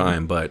 not all the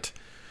time, but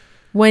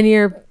when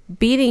you're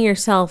beating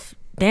yourself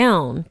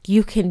down,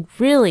 you can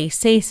really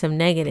say some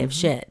negative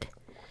shit.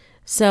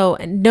 So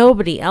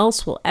nobody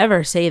else will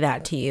ever say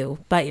that to you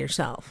but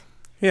yourself.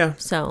 Yeah.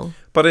 So.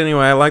 But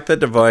anyway, I like that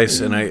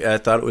device, and I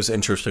thought it was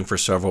interesting for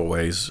several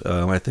ways.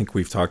 I think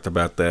we've talked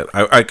about that.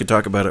 I could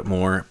talk about it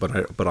more,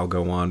 but I'll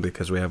go on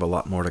because we have a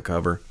lot more to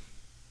cover.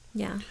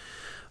 Yeah.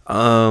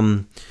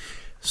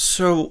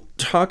 So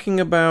talking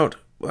about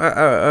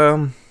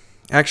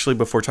actually,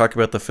 before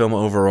talking about the film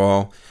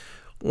overall,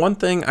 one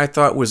thing I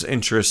thought was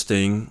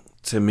interesting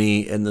to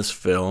me in this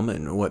film,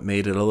 and what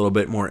made it a little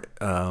bit more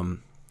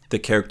the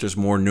characters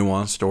more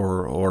nuanced,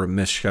 or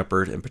Miss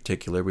Shepherd in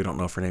particular. We don't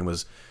know if her name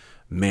was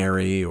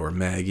Mary or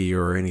Maggie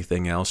or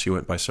anything else. She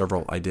went by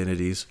several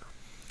identities.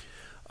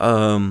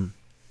 Being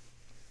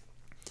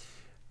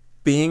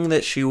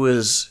that she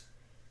was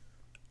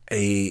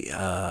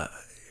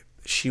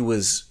she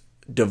was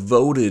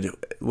devoted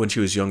when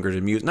she was younger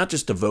to music, not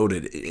just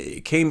devoted,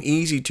 it came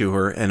easy to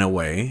her in a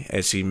way,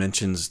 as she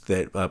mentions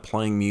that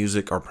playing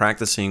music or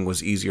practicing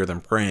was easier than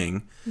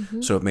praying,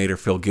 so it made her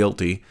feel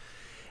guilty.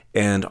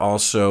 And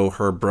also,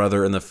 her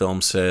brother in the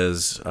film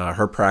says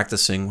her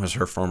practicing was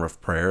her form of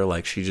prayer.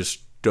 Like, she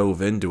just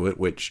dove into it,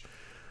 which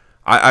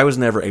I was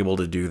never able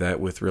to do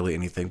that with really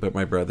anything. But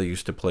my brother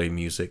used to play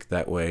music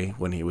that way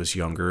when he was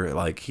younger.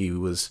 Like, he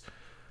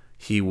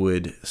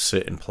would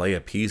sit and play a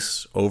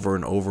piece over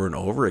and over and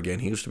over again.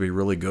 He used to be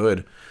really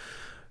good.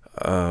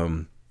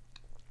 But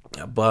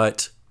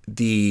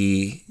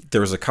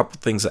there was a couple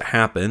things that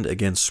happened.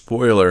 Again,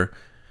 spoiler.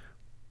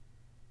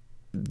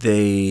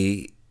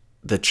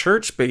 The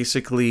church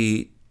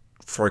basically,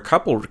 for a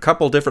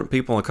couple different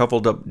people and a couple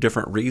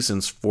different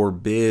reasons,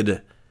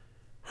 forbid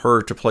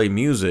her to play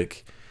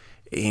music,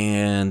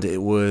 and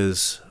it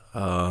was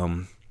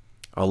a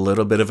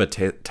little bit of a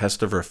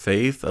test of her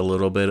faith, a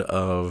little bit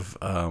of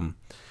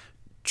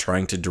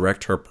trying to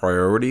direct her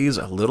priorities,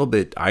 a little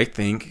bit, I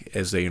think,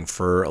 as they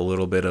infer, a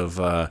little bit of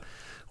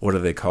what do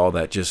they call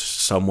that?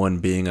 Just someone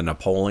being a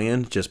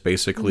Napoleon, just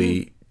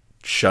basically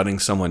shutting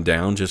someone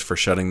down just for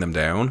shutting them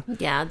down.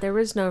 Yeah, there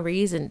was no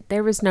reason.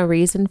 There was no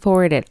reason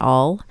for it at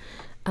all,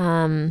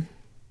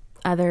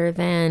 other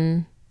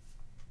than,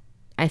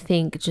 I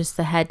think, just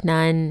the head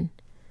nun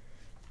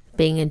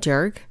being a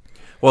jerk.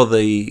 Well,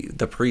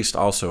 the priest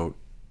also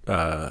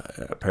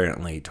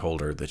apparently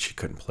told her that she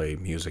couldn't play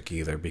music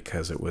either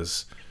because it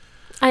was...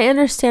 I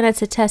understand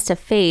it's a test of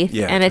faith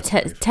and a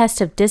test of faith.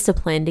 test of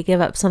discipline to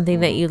give up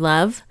something that you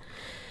love.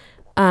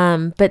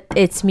 But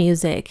it's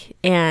music,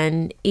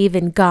 and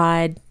even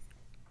God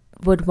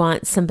would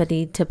want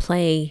somebody to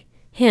play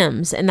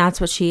hymns, and that's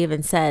what she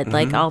even said.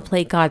 Like, I'll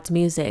play God's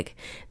music.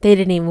 They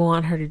didn't even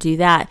want her to do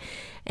that,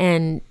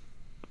 and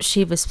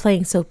she was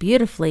playing so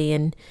beautifully,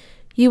 and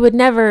you would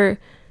never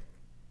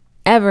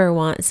ever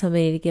want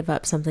somebody to give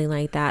up something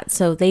like that.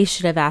 So they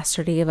should have asked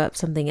her to give up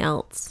something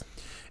else.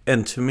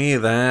 And to me,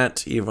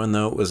 that, even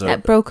though it was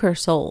That broke her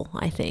soul,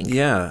 I think.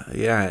 Yeah,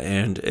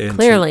 and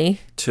Clearly.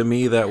 to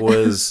me, that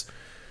was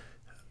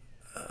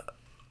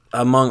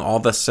among all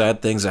the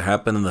sad things that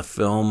happened in the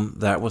film.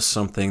 That was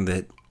something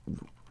that,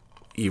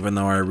 even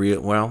though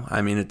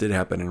it did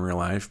happen in real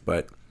life,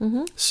 but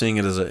seeing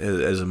it as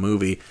a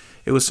movie,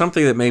 it was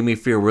something that made me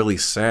feel really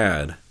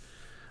sad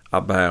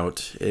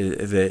about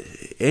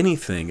that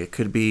anything. It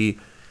could be,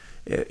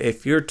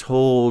 if you're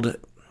told.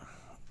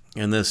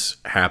 And this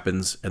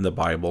happens in the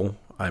Bible.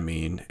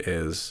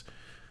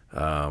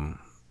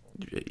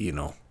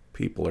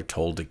 People are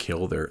told to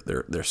kill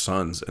their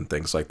sons and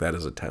things like that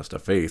as a test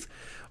of faith.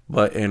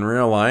 But in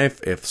real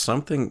life, if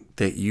something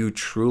that you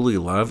truly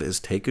love is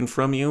taken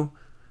from you,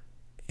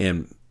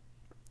 and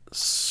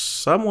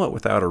somewhat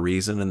without a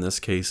reason, in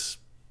this case,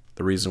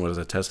 the reason was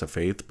a test of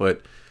faith,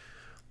 but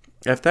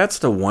if that's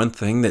the one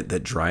thing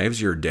that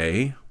drives your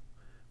day,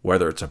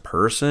 whether it's a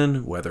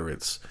person, whether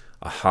it's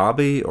a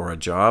hobby or a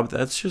job,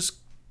 that's just,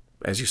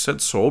 as you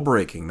said, soul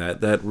breaking.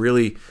 That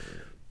really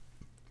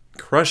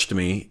crushed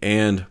me.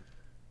 And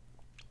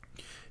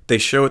they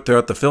show it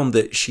throughout the film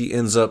that she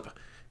ends up,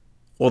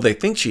 they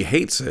think she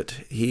hates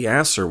it. He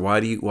asks her, why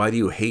do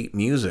you hate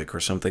music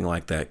or something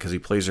like that? Because he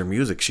plays her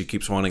music. She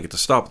keeps wanting it to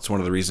stop. It's one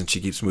of the reasons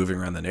she keeps moving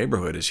around the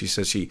neighborhood, is she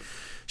says she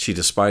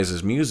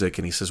despises music.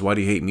 And he says, why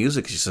do you hate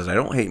music? She says, I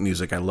don't hate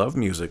music. I love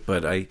music,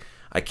 but I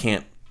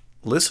can't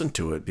listen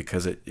to it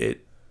because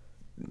it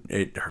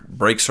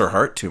breaks her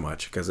heart too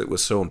much, because it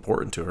was so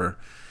important to her.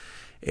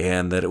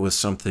 And that it was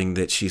something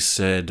that she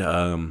said,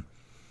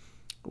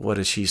 what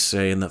does she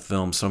say in the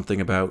film? Something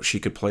about she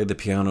could play the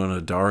piano in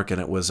the dark, and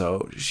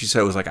she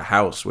said it was like a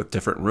house with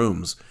different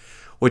rooms,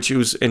 which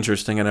was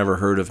interesting. I never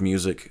heard of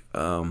music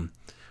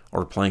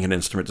or playing an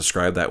instrument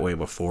described that way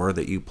before,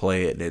 that you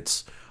play it and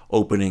it's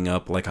opening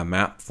up like a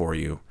map for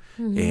you,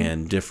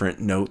 and different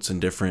notes and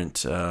different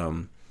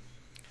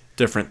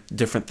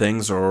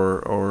things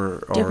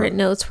or different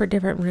notes for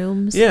different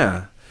rooms.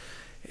 Yeah.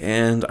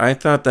 And I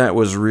thought that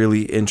was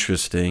really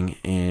interesting,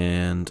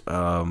 and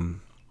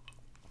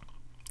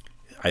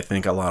I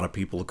think a lot of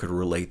people could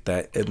relate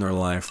that in their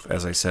life.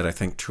 As I said, I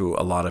think to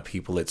a lot of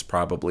people it's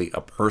probably a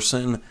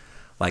person,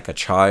 like a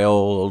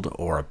child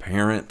or a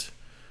parent,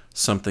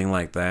 something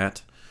like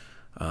that.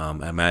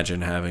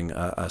 Imagine having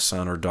a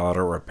son or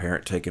daughter or a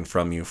parent taken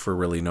from you for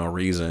really no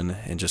reason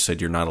and just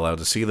said you're not allowed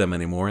to see them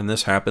anymore. And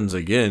this happens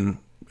again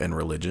in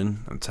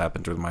religion. It's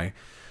happened with my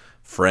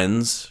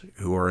friends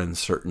who are in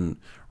certain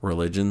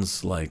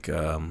religions, like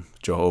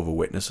Jehovah's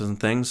Witnesses and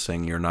things,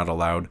 saying you're not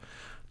allowed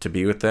to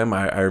be with them.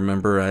 I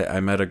remember I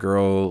met a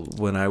girl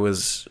when I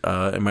was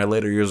in my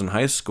later years in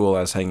high school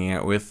I was hanging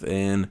out with,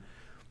 and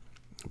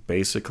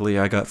basically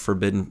I got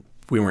forbidden.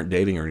 We weren't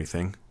dating or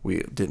anything.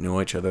 We didn't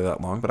know each other that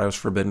long, but I was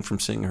forbidden from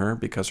seeing her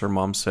because her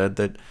mom said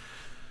that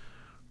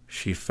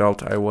she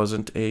felt I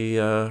wasn't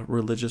a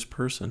religious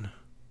person.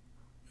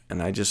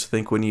 And I just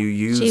think when you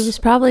use... She was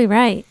probably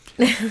right.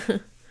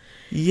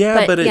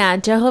 Yeah,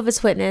 but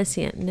Jehovah's Witness.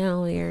 Yeah,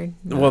 no, you're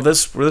not. Well,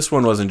 this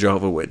one wasn't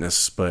Jehovah's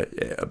Witness, but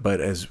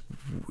as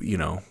you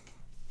know,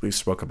 we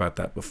spoke about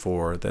that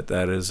before.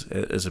 That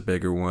is a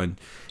bigger one,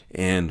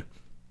 and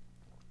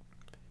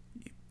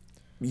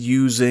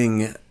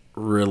using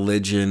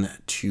religion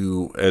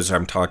to,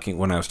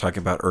 when I was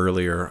talking about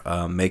earlier,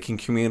 making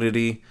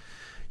community,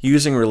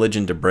 using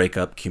religion to break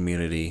up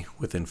community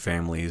within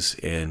families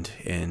and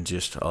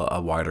just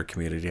a wider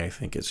community, I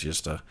think it's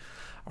just a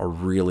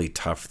really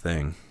tough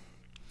thing.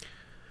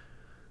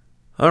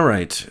 All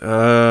right.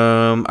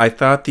 I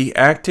thought the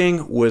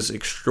acting was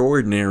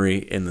extraordinary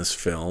in this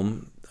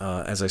film.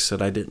 As I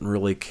said, I didn't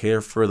really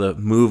care for the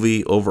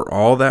movie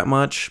overall that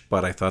much,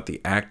 but I thought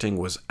the acting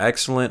was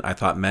excellent. I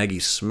thought Maggie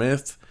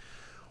Smith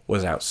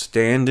was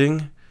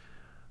outstanding.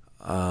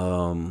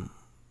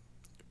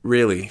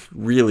 Really,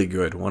 really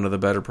good. One of the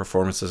better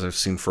performances I've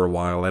seen for a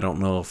while. I don't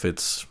know if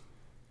it's,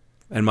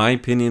 in my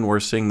opinion,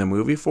 worth seeing the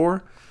movie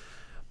for,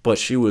 but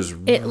she was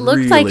It looked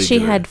really like she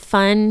good. had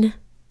fun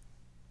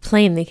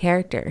playing the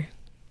character.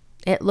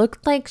 It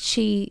looked like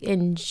she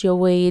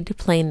enjoyed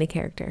playing the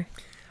character.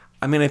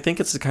 I mean, I think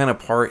it's the kind of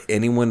part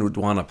anyone would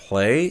want to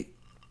play,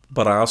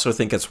 but I also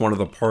think it's one of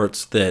the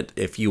parts that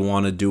if you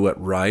want to do it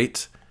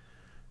right,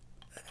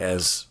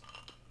 as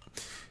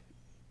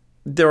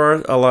there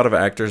are a lot of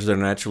actors that are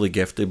naturally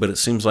gifted, but it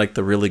seems like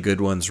the really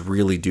good ones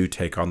really do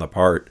take on the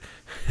part.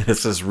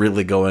 This is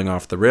really going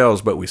off the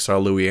rails, but we saw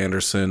Louis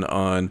Anderson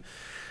on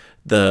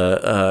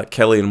the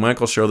Kelly and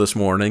Michael show this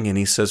morning, and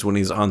he says when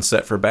he's on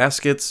set for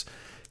Baskets,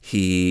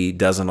 He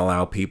doesn't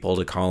allow people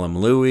to call him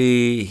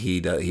Louis.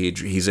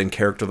 He's in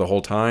character the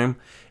whole time.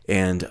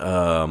 And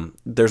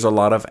there's a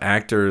lot of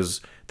actors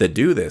that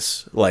do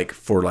this, like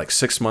for like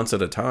 6 months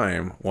at a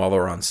time while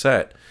they're on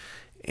set.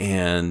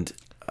 And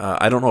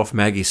I don't know if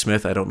Maggie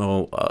Smith, I don't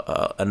know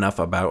enough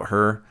about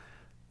her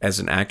as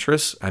an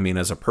actress. I mean,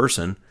 as a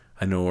person,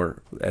 I know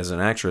her as an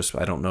actress.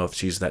 I don't know if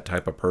she's that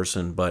type of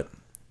person, but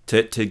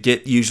to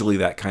get usually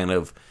that kind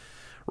of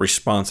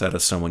response out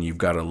of someone, you've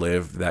got to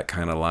live that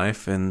kind of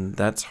life, and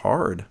that's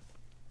hard.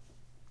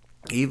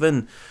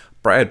 Even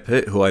Brad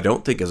Pitt, who I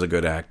don't think is a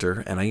good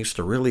actor, and I used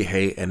to really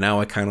hate, and now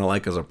I kind of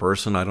like as a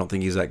person, I don't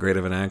think he's that great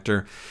of an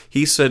actor.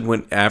 He said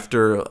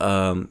after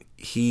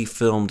he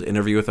filmed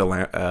Interview with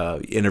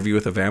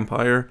a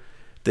Vampire,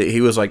 that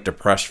he was like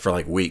depressed for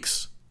like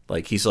weeks.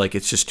 Like he's like,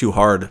 it's just too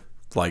hard,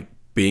 like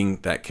being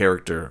that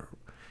character.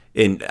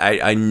 And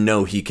I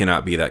know he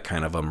cannot be that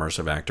kind of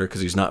immersive actor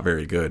because he's not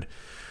very good.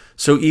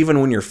 So even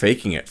when you're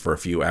faking it for a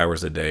few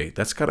hours a day,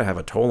 that's got to have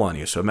a toll on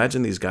you. So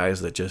imagine these guys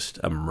that just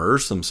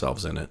immerse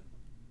themselves in it.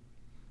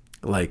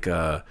 Like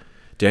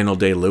Daniel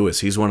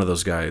Day-Lewis, he's one of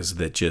those guys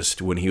that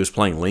just, when he was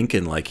playing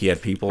Lincoln, like he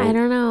had people... I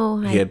don't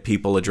know. He had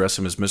people address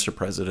him as Mr.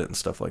 President and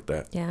stuff like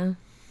that. Yeah.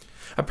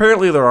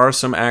 Apparently there are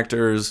some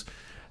actors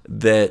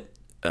that,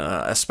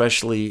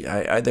 especially,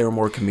 they were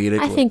more comedic.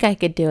 I think I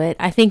could do it.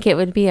 I think it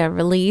would be a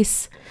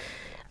release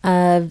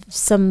of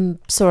some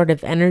sort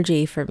of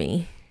energy for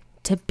me.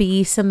 To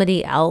be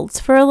somebody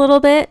else for a little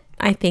bit,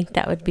 I think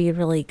that would be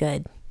really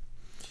good.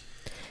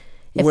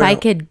 If I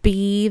could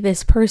be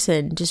this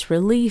person, just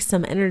release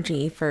some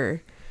energy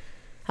for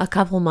a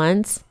couple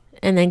months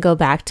and then go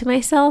back to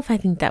myself, I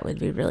think that would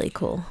be really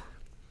cool.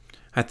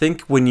 I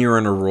think when you're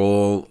in a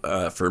role,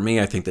 for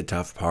me, I think the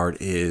tough part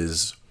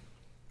is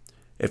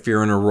if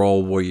you're in a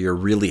role where you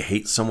really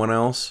hate someone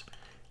else,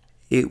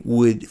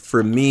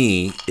 for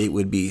me, it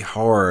would be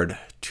hard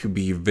to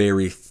be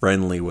very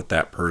friendly with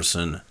that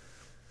person.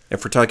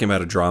 If we're talking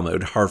about a drama, it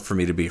would be hard for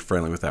me to be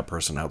friendly with that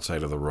person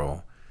outside of the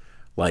role.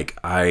 Like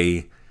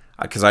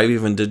because I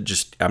even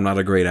I'm not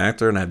a great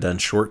actor, and I've done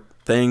short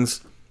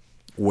things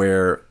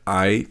where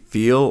I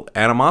feel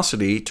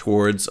animosity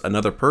towards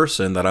another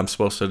person that I'm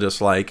supposed to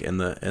dislike in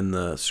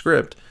the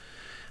script.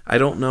 I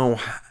don't know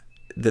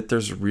that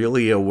there's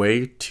really a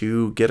way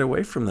to get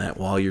away from that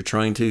while you're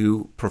trying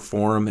to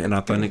perform an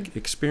authentic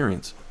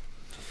experience.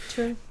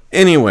 True.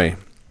 Anyway,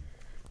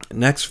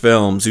 next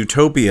film,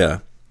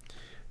 Zootopia.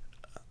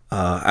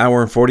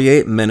 Hour and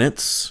 48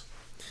 minutes.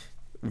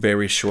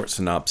 Very short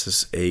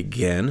synopsis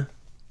again.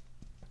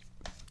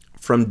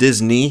 From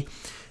Disney,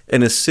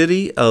 in a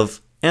city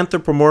of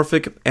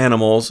anthropomorphic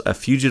animals, a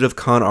fugitive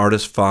con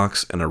artist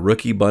fox and a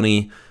rookie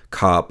bunny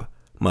cop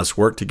must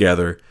work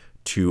together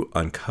to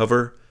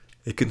uncover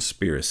a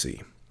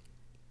conspiracy.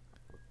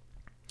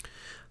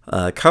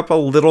 A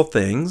couple little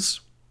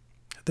things.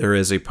 There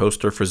is a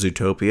poster for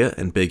Zootopia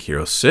and Big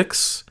Hero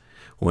 6.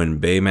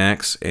 When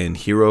Baymax and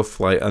Hero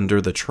fly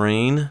under the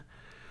train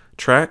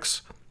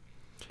tracks.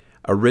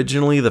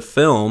 Originally, the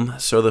film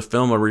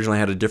originally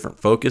had a different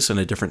focus and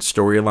a different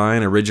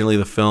storyline. Originally,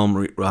 the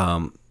film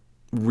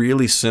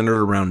really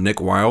centered around Nick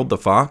Wilde, the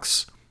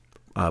fox,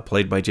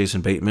 played by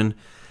Jason Bateman.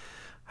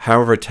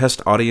 However,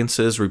 test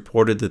audiences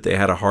reported that they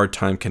had a hard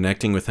time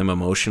connecting with him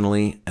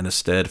emotionally and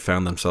instead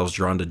found themselves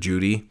drawn to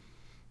Judy,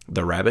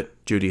 the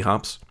rabbit, Judy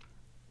Hopps.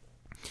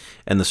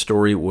 And the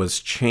story was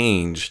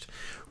changed,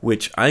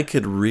 which I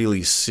could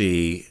really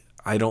see.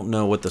 I don't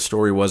know what the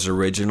story was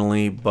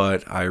originally,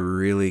 but I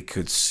really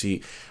could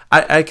see.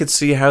 I could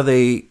see how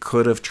they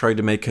could have tried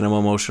to make an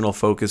emotional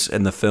focus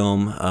in the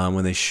film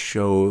when they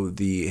show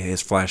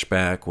his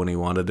flashback when he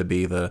wanted to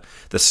be the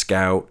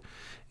scout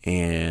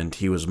and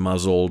he was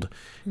muzzled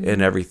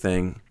and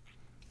everything.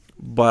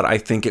 But I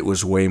think it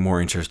was way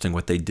more interesting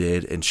what they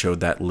did and showed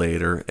that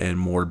later and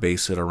more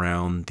base it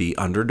around the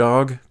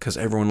underdog, because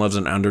everyone loves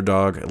an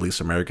underdog. At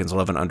least Americans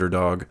love an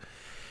underdog.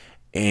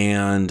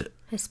 And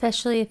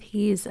especially if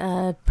he's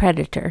a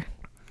predator.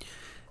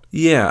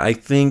 Yeah, I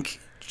think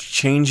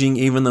changing,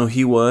 even though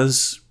he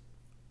was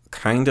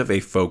kind of a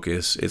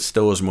focus, it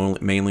still was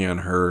mainly on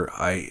her.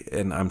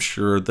 And I'm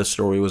sure the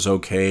story was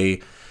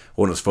okay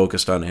when it was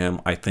focused on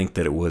him. I think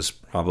that it was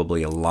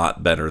probably a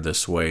lot better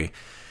this way.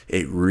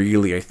 It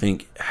really, I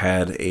think,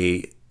 had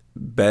a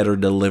better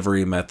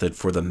delivery method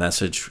for the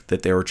message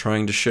that they were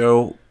trying to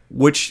show,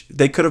 which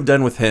they could have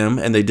done with him,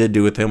 and they did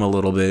do with him a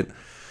little bit.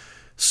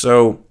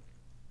 So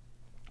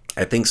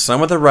I think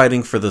some of the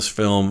writing for this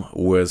film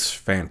was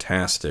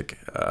fantastic,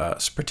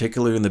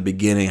 particularly in the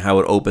beginning, how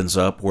it opens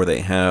up where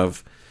they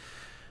have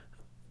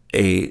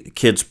a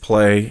kids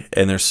play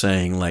and they're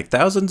saying like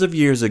thousands of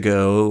years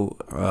ago,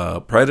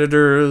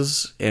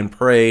 predators and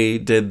prey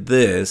did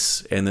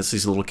this, and it's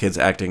these little kids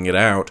acting it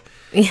out.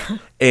 Yeah.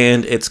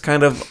 And it's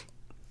kind of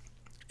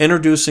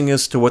introducing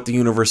us to what the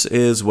universe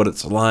is, what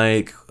it's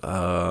like,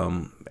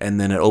 and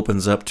then it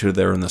opens up to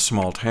they're in the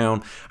small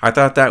town. I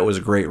thought that was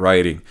great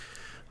writing.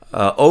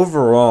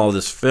 Overall,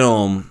 this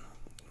film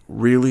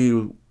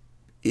really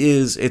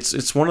is,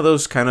 it's one of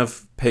those kind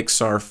of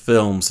Pixar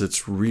films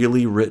that's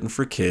really written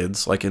for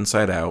kids, like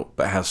Inside Out,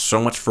 but has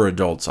so much for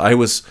adults.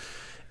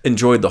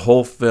 Enjoyed the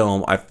whole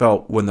film. I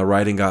felt when the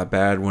writing got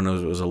bad, when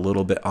it was a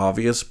little bit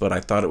obvious, but I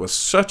thought it was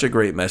such a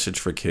great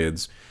message for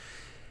kids.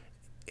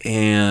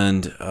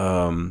 And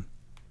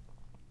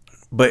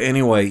but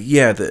anyway,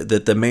 yeah,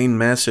 the main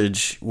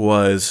message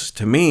was,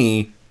 to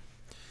me,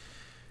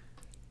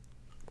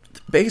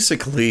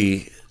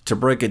 basically, to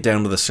break it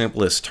down to the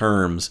simplest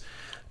terms,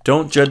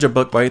 don't judge a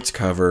book by its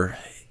cover,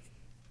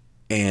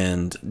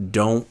 and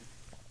don't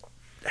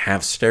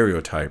have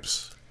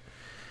stereotypes.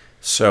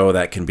 So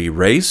that can be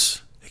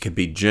race, it could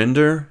be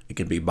gender, it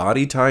could be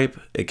body type,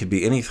 it could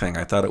be anything.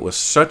 I thought it was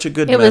such a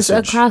good message. It was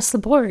across the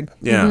board.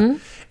 Yeah. Mm-hmm.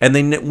 And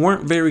they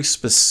weren't very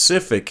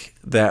specific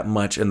that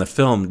much in the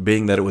film,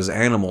 being that it was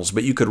animals,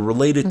 but you could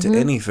relate it to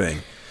anything.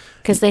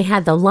 Because they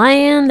had the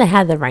lion, they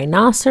had the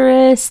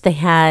rhinoceros, they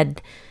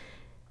had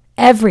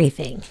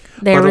everything.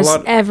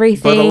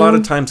 Everything. But a lot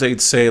of times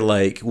they'd say,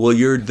 like, well,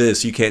 you're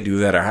this, you can't do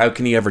that, or how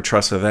can you ever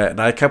trust that? And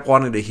I kept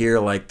wanting to hear,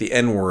 like, the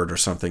N-word or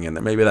something in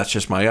there. Maybe that's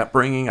just my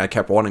upbringing. I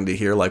kept wanting to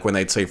hear, like, when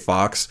they'd say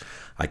fox,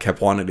 I kept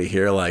wanting to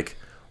hear, like,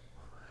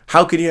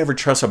 how can you ever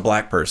trust a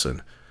black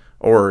person?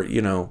 Or,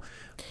 you know,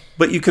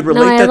 but you could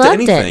relate that to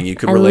anything. You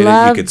could relate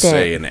it. You could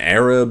say an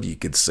Arab. You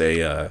could say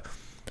a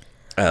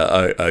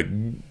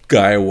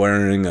guy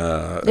wearing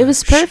it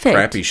was perfect.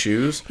 Crappy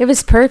shoes. It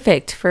was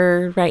perfect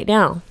for right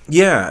now.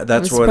 Yeah,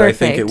 that's what perfect. I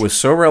think. It was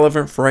so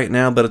relevant for right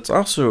now, but it's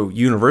also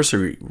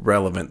universally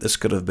relevant. This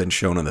could have been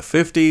shown in the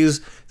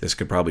 50s. This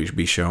could probably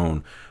be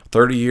shown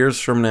 30 years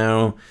from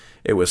now.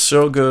 It was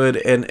so good.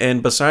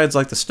 And besides,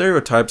 like, the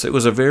stereotypes, it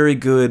was a very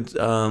good,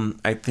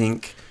 I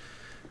think,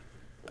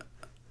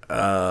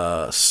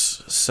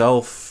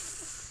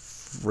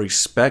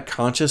 self-respect,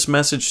 conscious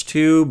message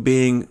too,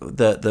 being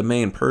the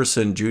main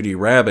person, Judy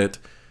Hopps.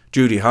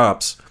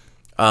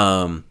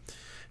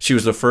 She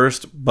was the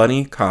first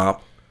bunny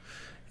cop,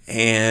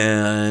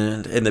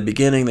 and in the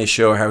beginning they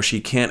show how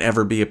she can't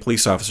ever be a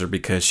police officer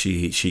because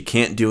she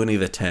can't do any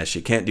of the tests.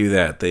 She can't do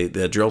that.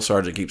 The drill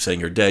sergeant keeps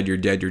saying, you're dead, you're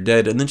dead, you're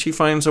dead. And then she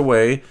finds a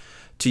way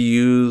to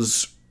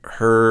use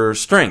her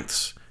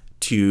strengths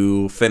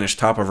to finish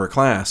top of her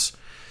class.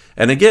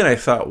 And again, I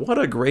thought, what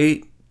a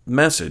great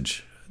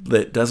message.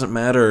 That doesn't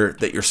matter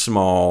that you're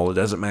small. It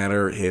doesn't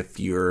matter if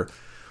you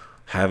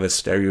have a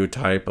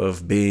stereotype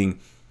of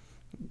being,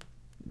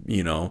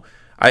 you know,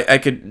 I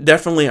could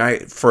definitely,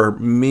 for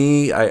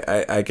me,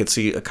 I could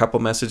see a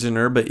couple messages in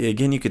her, but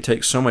again, you could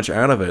take so much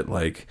out of it.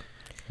 Like,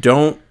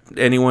 don't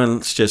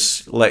anyone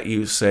just let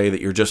you say that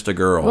you're just a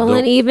girl. Well,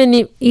 and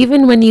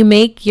even when you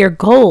make your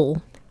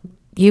goal,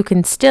 you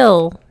can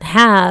still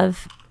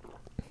have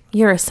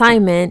your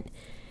assignment,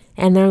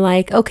 and they're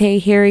like, okay,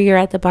 here you're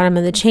at the bottom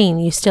of the chain.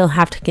 You still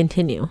have to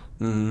continue.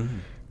 Mm-hmm.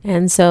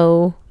 And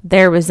so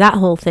there was that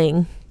whole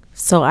thing.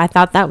 So I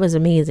thought that was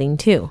amazing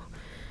too.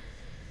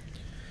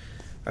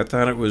 I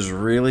thought it was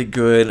really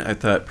good. I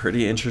thought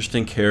pretty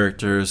interesting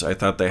characters. I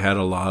thought they had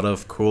a lot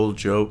of cool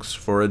jokes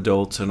for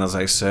adults. And as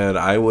I said,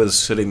 I was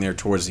sitting there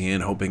towards the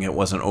end hoping it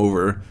wasn't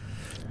over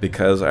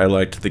because I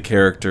liked the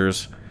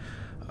characters.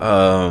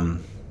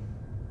 And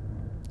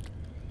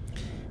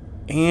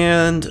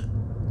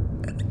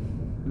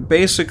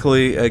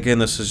basically, again,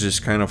 this is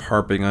just kind of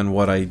harping on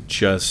what I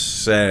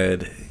just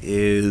said,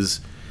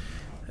 is,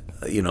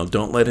 you know,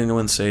 don't let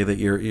anyone say that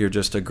you're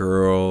just a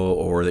girl,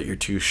 or that you're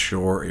too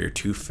short, or you're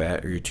too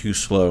fat, or you're too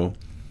slow.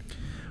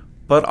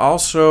 But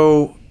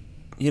also,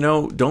 you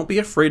know, don't be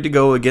afraid to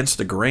go against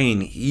the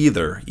grain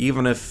either,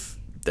 even if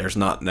there's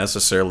not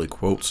necessarily,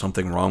 quote,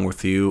 something wrong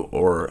with you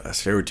or a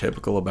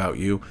stereotypical about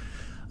you.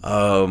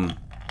 And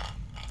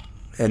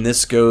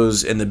this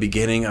goes in the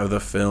beginning of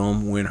the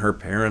film when her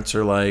parents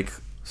are like,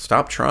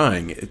 stop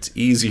trying. It's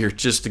easier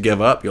just to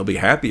give up. You'll be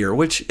happier,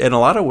 which in a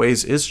lot of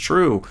ways is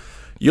true.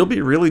 You'll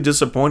be really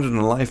disappointed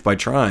in life by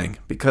trying,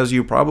 because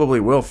you probably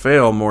will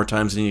fail more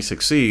times than you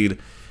succeed.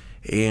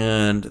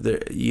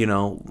 And, you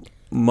know,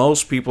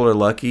 most people are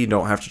lucky,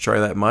 don't have to try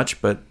that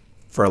much. But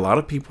for a lot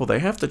of people, they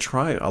have to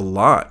try a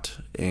lot.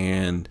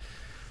 And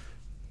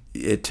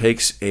it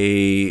takes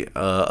a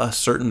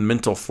certain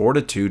mental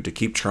fortitude to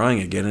keep trying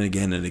again and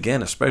again and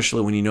again,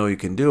 especially when you know you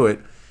can do it.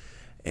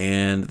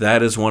 And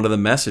that is one of the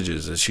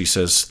messages, as she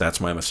says,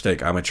 that's my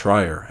mistake. I'm a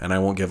trier, and I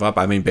won't give up.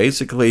 I mean,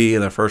 basically,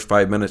 in the first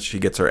 5 minutes, she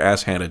gets her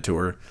ass handed to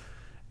her.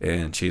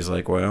 And she's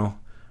like, well,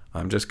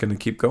 I'm just going to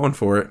keep going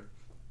for it.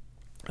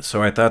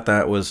 So I thought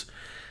that was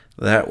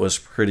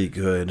pretty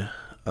good.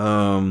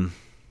 What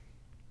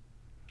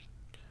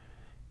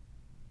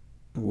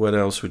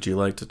else would you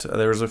like to tell?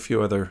 There was a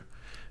few other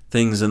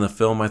things in the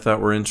film I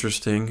thought were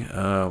interesting.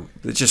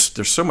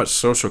 There's so much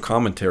social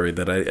commentary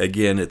that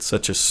it's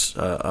such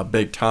a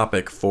big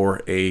topic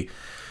for a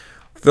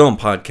film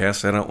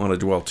podcast. I don't want to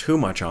dwell too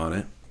much on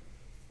it.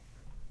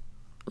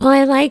 Well,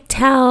 I liked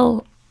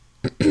how,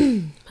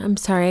 I'm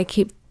sorry, I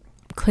keep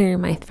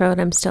clearing my throat.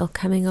 I'm still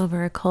coming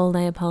over a cold.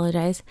 I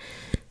apologize.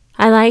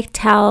 I liked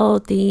how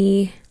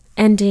the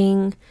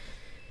ending,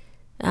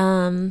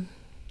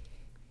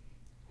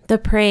 the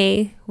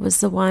prey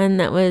was the one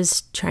that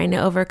was trying to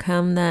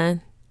overcome the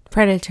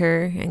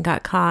predator and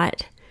got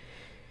caught.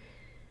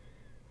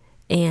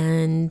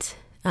 And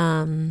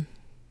the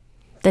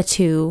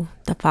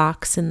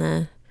fox and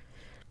the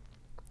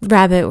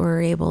rabbit,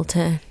 were able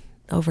to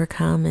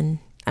overcome. And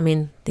I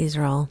mean, these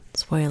are all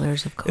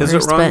spoilers, of course. Is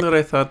it wrong that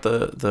I thought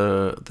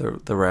the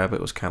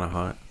rabbit was kind of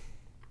hot?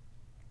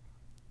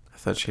 I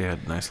thought she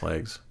had nice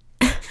legs.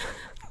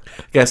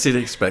 Guess you'd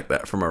expect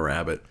that from a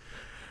rabbit.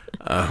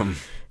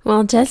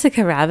 Well,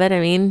 Jessica Rabbit, I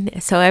mean,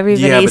 so but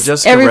everybody's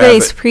Jessica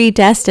Rabbit,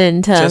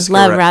 predestined to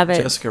love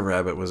Rabbit. Jessica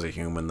Rabbit was a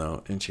human,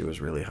 though, and she was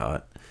really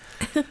hot.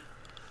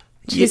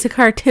 She's a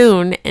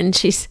cartoon, and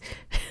she's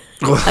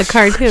a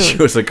cartoon. She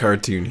was a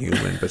cartoon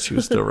human, but she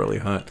was still really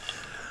hot.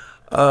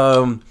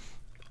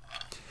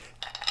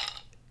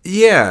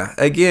 Yeah,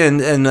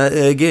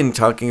 again,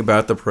 talking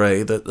about the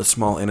prey, the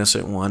small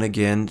innocent one.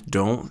 Again,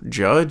 don't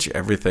judge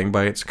everything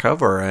by its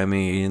cover. I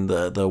mean,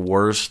 the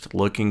worst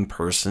looking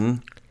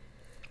person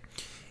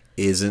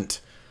isn't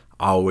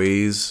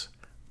always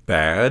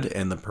bad,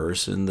 and the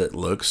person that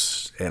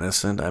looks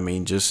innocent, I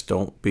mean, just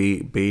don't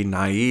be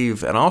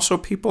naive. And also,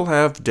 people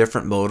have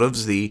different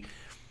motives.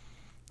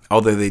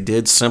 Although they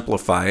did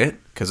simplify it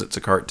because it's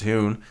a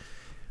cartoon,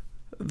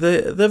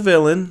 the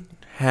villain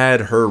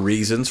had her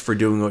reasons for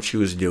doing what she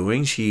was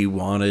doing. She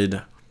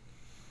wanted,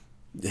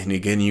 and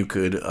again, you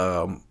could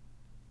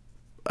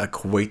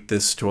equate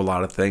this to a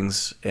lot of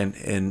things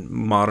in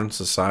modern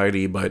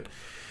society, but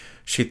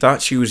she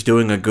thought she was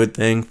doing a good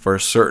thing for a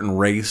certain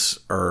race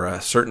or a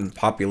certain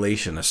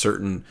population,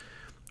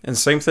 and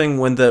same thing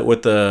with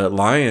the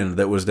lion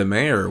that was the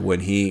mayor. When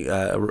he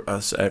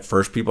at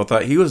first people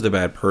thought he was the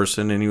bad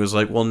person, and he was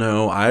like, "Well,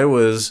 no, He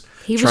was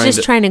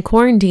just trying to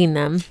quarantine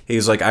them."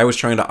 He's like, "I was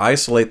trying to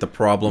isolate the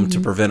problem to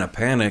prevent a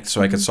panic,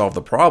 so I could solve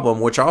the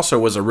problem," which also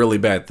was a really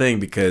bad thing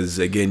because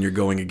again, you're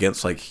going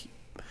against I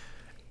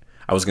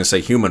was going to say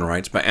human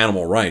rights, but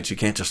animal rights. You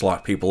can't just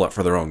lock people up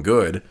for their own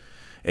good,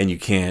 and you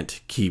can't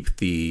keep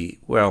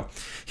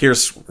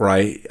here's where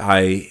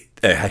I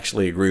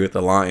actually agree with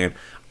the lion.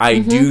 I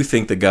do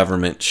think the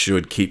government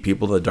should keep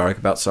people in the dark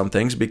about some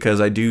things because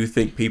I do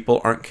think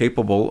people aren't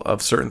capable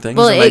of certain things.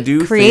 Well, and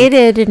it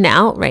created an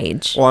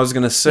outrage. Well, I was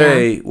going to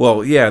say,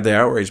 the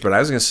outrage, but I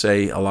was going to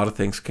say a lot of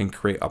things can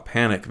create a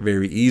panic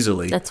very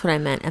easily. That's what I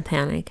meant, a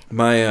panic. In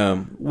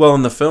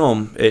the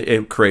film,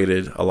 it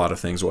created a lot of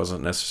things. It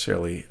wasn't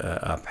necessarily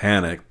a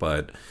panic,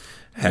 but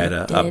had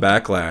a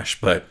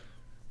backlash. But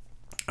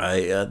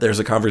there's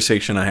a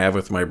conversation I have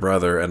with my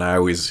brother, and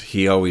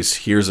he always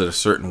hears it a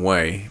certain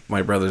way.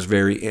 My brother's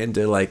very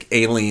into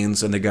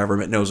aliens, and the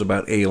government knows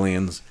about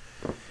aliens.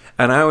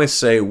 And I always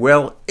say,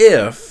 well,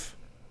 if,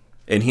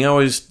 and he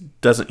always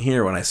doesn't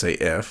hear when I say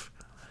if.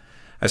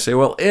 I say,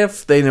 well,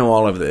 if they know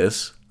all of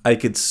this, I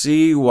could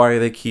see why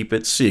they keep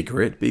it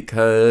secret,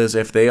 because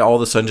if they all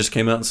of a sudden just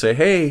came out and say,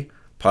 hey,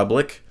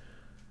 public,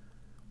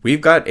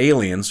 we've got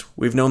aliens,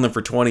 we've known them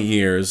for 20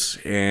 years,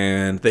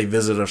 and they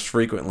visit us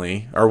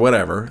frequently, or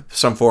whatever,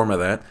 some form of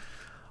that.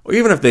 Or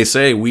even if they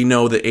say, we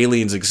know that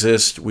aliens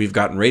exist, we've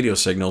gotten radio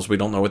signals, we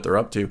don't know what they're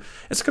up to,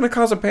 it's going to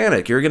cause a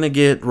panic. You're going to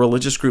get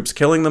religious groups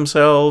killing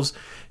themselves,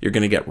 you're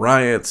going to get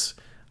riots.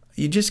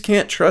 You just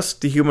can't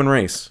trust the human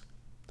race.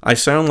 I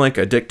sound like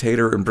a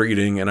dictator in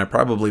breeding, and I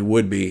probably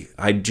would be.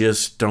 I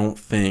just don't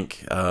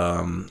think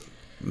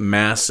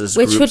masses,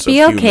 which groups would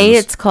be of okay.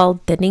 humans, It's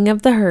called thinning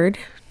of the herd.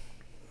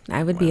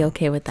 I would be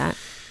okay with that.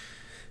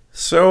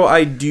 So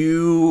I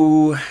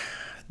do.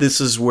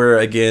 This is where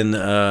again,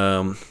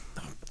 a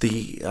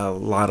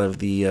lot of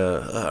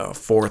the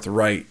fourth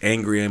right,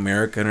 angry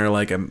American are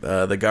like,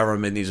 the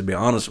government needs to be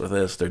honest with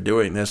this. They're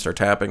doing this. They're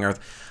tapping our.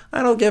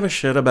 I don't give a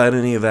shit about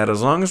any of that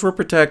as long as we're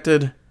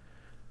protected.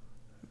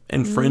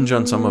 Infringe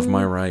on some of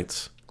my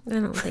rights. I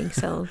don't think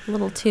so. A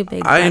little too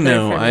big. I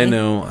know.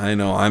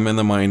 I'm in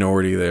the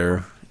minority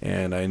there,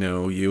 and I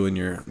know you and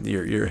your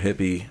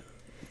hippie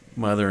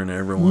mother and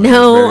everyone.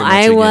 No,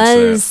 I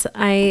was.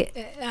 I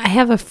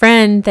have a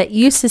friend that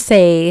used to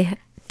say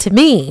to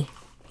me,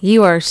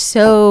 "You are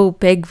so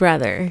Big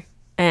Brother,"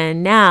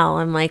 and now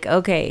I'm like,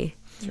 okay.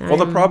 Well,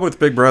 the problem with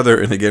Big Brother,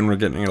 and again, we're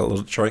getting a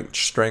little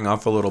straying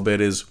off a little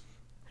bit, is.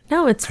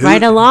 No, it's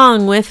right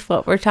along with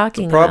what we're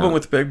talking about. The problem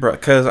with Big Brother,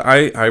 because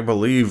I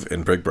believe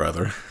in Big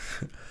Brother.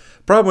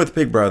 Problem with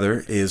Big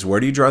Brother is where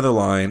do you draw the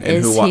line?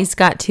 And he's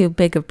got too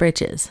big of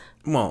britches.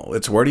 Well,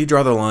 it's where do you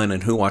draw the line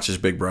and who watches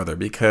Big Brother?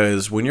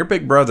 Because when you're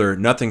Big Brother,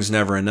 nothing's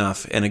never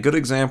enough. And a good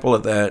example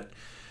of that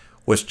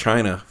was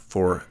China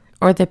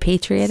or the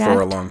Patriot Act for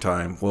a long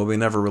time. Well, we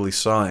never really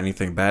saw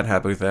anything bad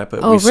happen with that.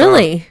 But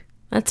really?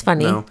 That's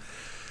funny. No.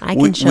 I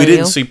can show you. We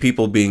didn't see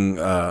people being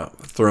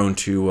thrown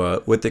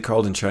to what they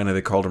called in China,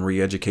 they called them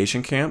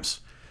re-education camps.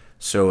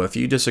 So if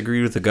you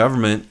disagreed with the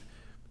government,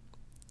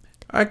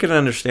 I could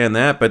understand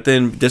that. But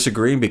then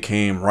disagreeing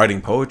became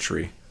writing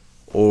poetry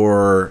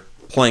or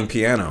playing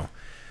piano.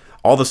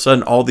 All of a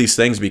sudden, all these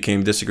things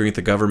became disagreeing with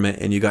the government,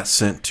 and you got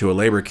sent to a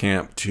labor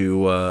camp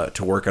to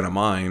work in a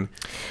mine.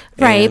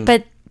 Right,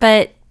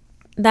 but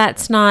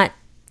that's not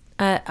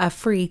a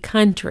free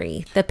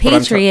country. The But I'm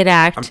Patriot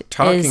Act I'm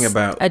talking is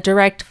about- a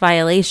direct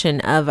violation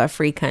of a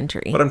free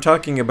country. But I'm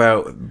talking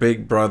about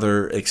Big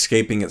Brother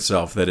escaping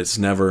itself. That it's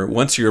never,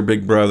 once you're a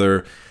Big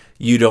Brother,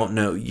 you don't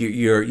know.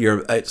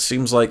 You're. It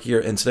seems like you're,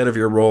 instead of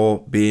your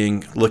role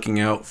being looking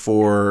out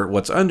for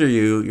what's under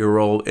you, your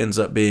role ends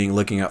up being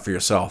looking out for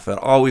yourself. It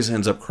always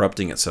ends up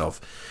corrupting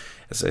itself.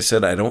 As I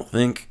said, I don't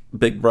think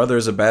Big Brother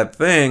is a bad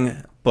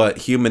thing, but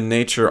human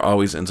nature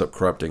always ends up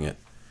corrupting it.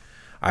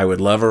 I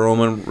would love a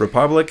Roman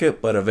Republic,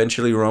 but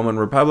eventually Roman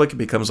Republic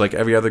becomes like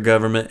every other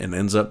government and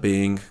ends up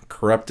being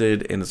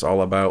corrupted, and it's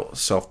all about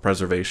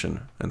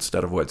self-preservation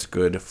instead of what's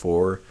good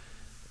for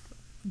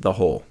the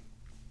whole.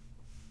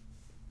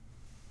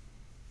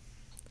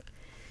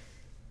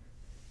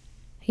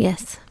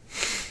 Yes.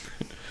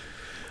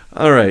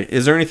 All right.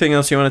 Is there anything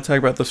else you want to talk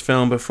about this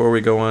film before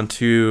we go on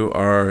to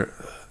our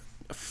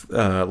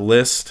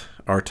list,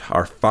 our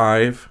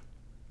 5?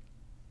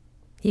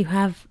 You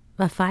have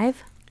a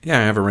 5? Yeah,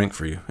 I have a rank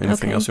for you.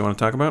 Anything Okay. else you want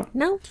to talk about?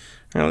 No. All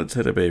right, let's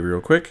hit it, baby, real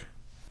quick.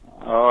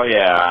 Oh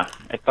yeah,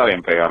 está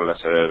bien pegarle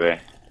ese bebé.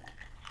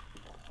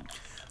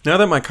 Now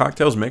that my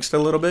cocktail's mixed a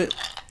little bit,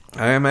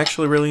 I am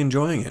actually really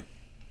enjoying it.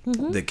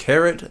 Mm-hmm. The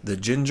carrot, the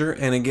ginger,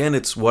 and again,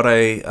 it's what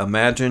I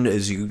imagined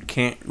is you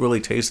can't really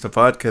taste the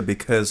vodka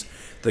because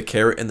the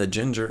carrot and the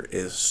ginger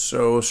is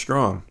so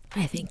strong.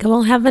 I think I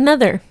will have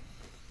another.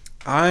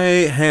 I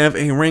have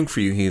a rank for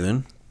you,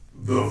 Heathen.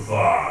 The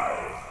 5.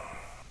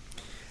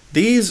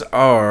 These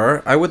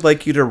are, I would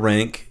like you to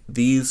rank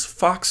these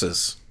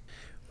foxes.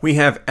 We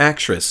have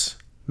actress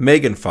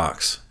Megan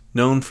Fox,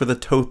 known for the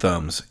toe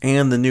thumbs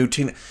and the new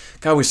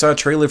God, we saw a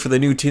trailer for the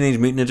new Teenage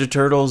Mutant Ninja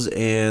Turtles,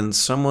 and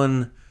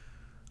someone,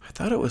 I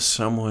thought it was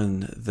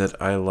someone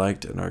that I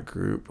liked in our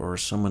group or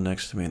someone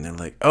next to me, and they're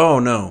like, oh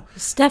no.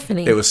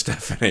 Stephanie. It was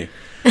Stephanie.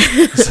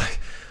 It's like,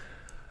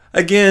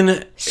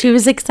 again, She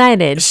was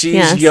excited. she's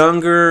yes.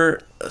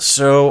 younger,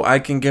 so I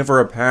can give her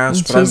a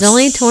pass. But She's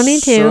only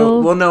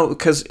 22. Well, no,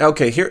 because,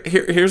 okay,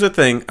 here's the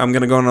thing. I'm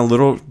going to go on a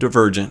little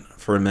divergent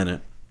for a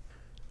minute.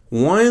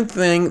 One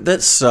thing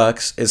that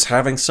sucks is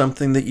having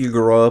something that you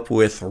grow up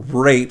with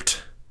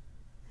raped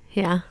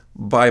Yeah.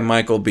 by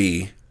Michael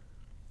B.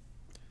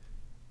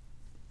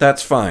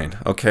 That's fine,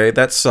 okay?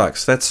 That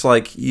sucks. That's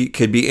like, it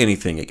could be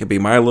anything. It could be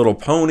My Little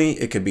Pony.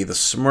 It could be the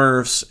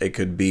Smurfs. It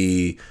could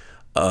be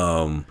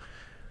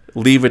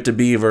Leave It to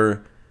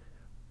Beaver.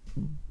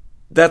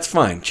 That's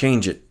fine.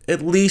 Change it.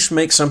 At least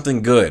make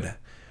something good.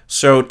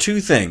 So,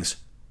 2 things.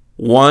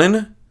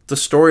 1, the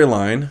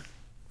storyline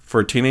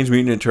for Teenage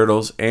Mutant Ninja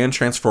Turtles and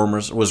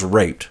Transformers was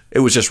raped. It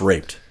was just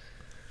raped.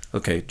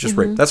 Okay, just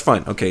raped. That's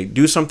fine. Okay,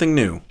 do something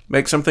new.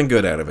 Make something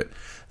good out of it.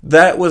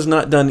 That was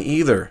not done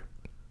either.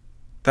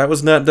 So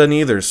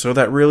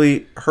that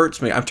really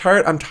hurts me. I'm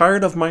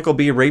tired of Michael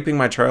B. raping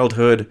my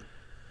childhood.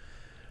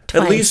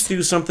 Twice. At least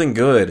do something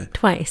good.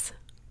 Twice.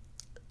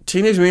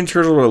 Teenage Mutant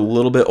Turtles were a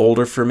little bit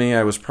older for me.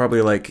 I was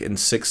probably like in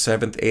 6th,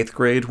 7th, 8th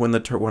grade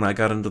when I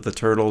got into the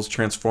Turtles.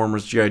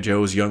 Transformers, G.I.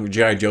 Joe was young.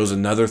 G.I. Joe's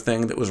another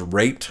thing that was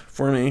raped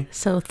for me.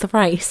 So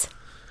thrice.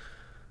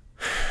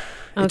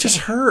 It just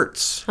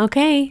hurts.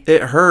 Okay.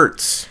 It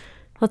hurts.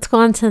 Let's go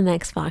on to the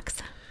next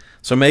Fox.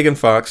 So Megan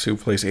Fox, who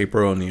plays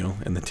April O'Neil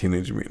in the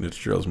Teenage Mutant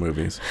Ninja Turtles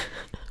movies,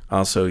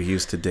 also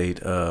used to date,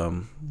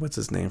 what's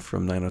his name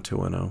from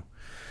 90210?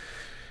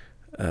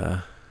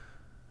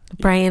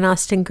 Brian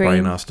Austin Green.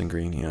 Brian Austin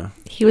Green, yeah.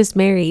 He was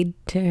married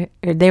to,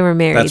 or they were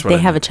married. That's what They I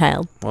have a meant.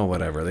 child. Well,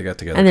 whatever. They got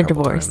together And a they're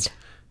couple divorced. times.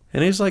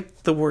 And he's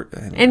like the word.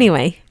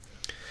 Anyway.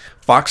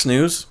 Fox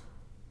News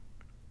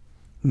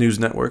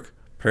Network.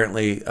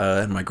 Apparently,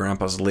 in my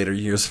grandpa's later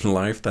years in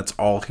life, that's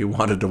all he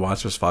wanted to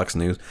watch was Fox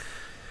News.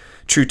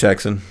 True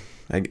Texan,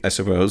 I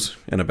suppose,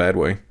 in a bad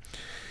way.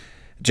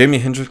 Jimi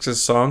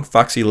Hendrix's song,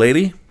 Foxy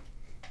Lady.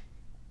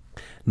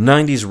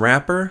 90s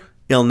rapper,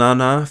 Il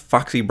Nana,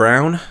 Foxy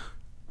Brown.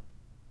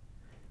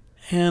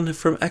 And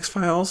from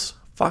X-Files,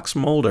 Fox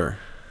Mulder.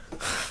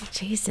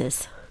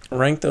 Jesus.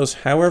 Rank those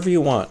however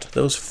you want.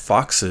 Those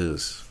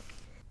foxes.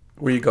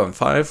 Where you going,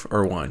 5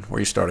 or 1? Where are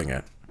you starting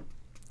at?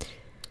 You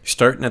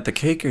starting at the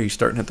cake or are you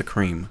starting at the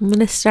cream? I'm going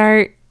to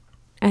start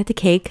at the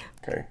cake.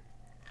 Okay.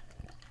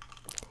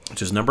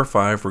 Which is number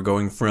 5. We're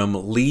going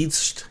from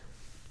least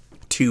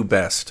to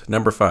best.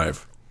 Number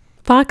 5.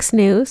 Fox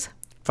News.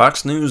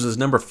 Fox News is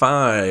number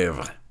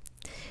 5.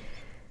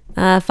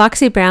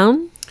 Foxy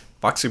Brown.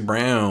 Foxy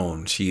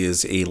Brown. She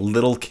is a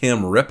Little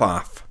Kim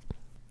ripoff.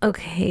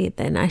 Okay,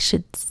 then I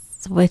should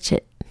switch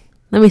it.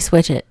 Let me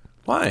switch it.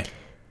 Why?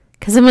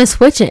 Because I'm going to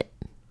switch it.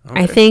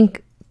 Okay. I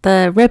think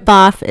the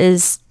ripoff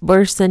is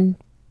worse than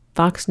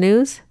Fox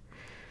News.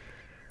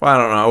 Well, I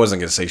don't know. I wasn't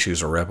going to say she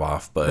was a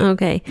ripoff, but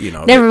Okay. you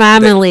know. Never mind.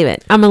 I'm going to leave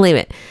it. I'm going to leave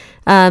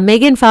it.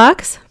 Megan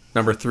Fox.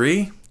 Number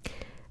 3.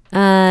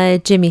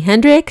 Jimi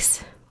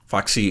Hendrix.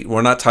 Foxy.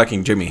 We're not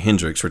talking Jimi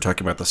Hendrix. We're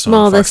talking about the song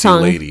Well, the Foxy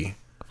song. Lady.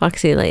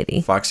 Foxy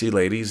Lady. Foxy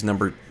Lady's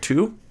number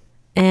 2.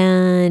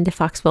 And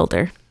Fox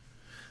Mulder.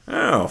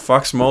 Oh,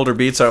 Fox Mulder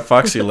beats out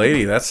Foxy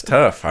Lady. That's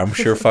tough. I'm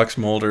sure Fox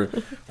Mulder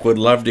would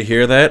love to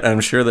hear that.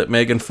 I'm sure that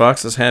Megan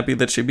Fox is happy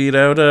that she beat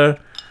out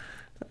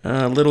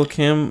Little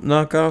Kim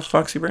knockoff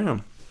Foxy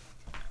Brown.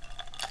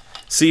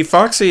 See,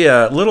 Foxy,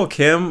 Little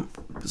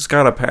Kim's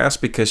got a pass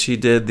because she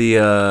did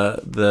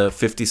the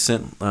 50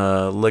 Cent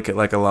Lick It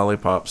Like a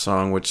Lollipop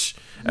song, which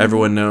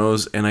everyone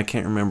knows, and I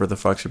can't remember the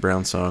Foxy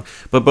Brown song.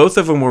 But both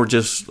of them were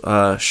just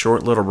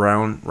short little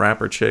brown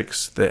rapper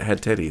chicks that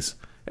had titties.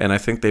 And I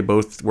think they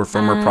both were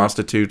former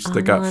prostitutes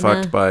that got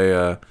fucked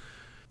by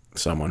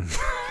someone.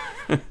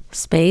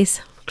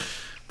 Space.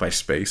 By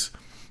Space.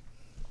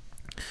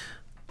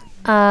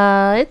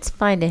 It's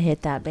fine to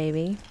hit that,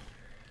 baby.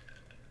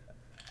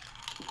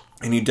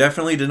 And you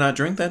definitely did not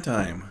drink that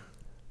time.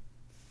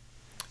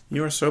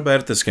 You are so bad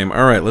at this game.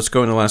 All right, let's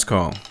go into last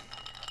call.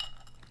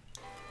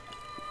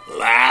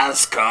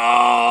 Last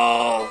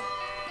call.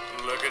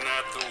 Looking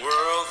at the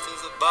world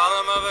through the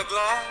bottom of a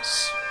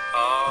glass.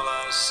 All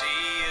I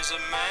see is a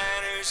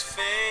man who's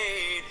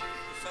fading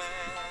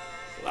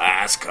fast.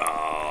 Last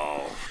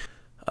call.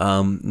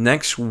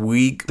 Next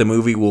week, the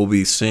movie we'll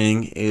be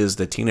seeing is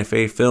the Tina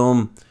Fey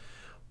film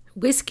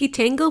Whiskey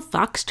Tango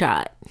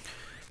Foxtrot.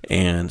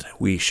 And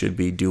we should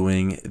be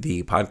doing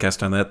the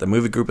podcast on that. The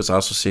movie group is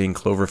also seeing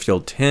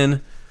Cloverfield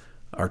 10,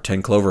 or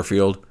 10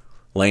 Cloverfield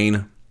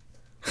Lane.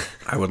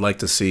 I would like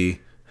to see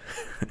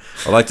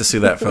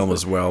that film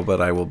as well, but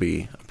I will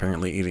be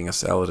apparently eating a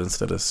salad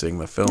instead of seeing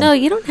the film. No,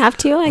 you don't have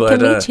to. I can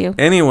meet you.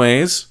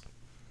 Anyways,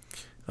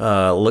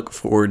 look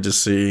forward to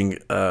seeing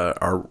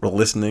or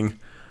listening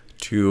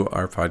to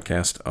our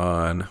podcast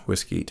on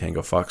Whiskey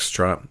Tango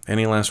Foxtrot.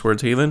 Any last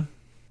words, Heathen?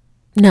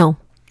 No.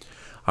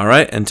 All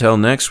right, until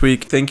next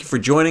week, thank you for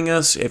joining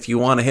us. If you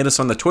want to hit us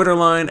on the Twitter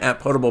line,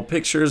 @Potable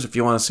Pictures. If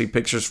you want to see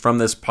pictures from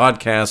this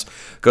podcast,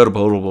 go to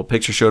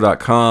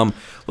PotablePictureShow.com.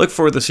 Look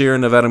for the Sierra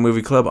Nevada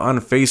Movie Club on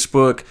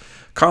Facebook.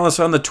 Call us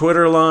on the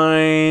Twitter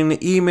line.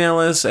 Email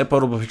us at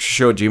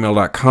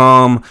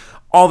PotablePictureShow@gmail.com.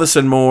 All this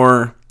and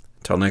more.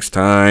 Until next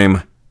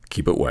time,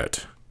 keep it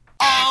wet.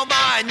 All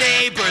my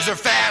neighbors are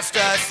fast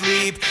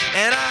asleep,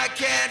 and I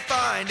can't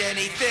find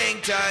anything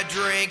to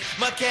drink.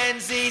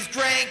 Mackenzie's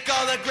drank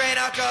all the grain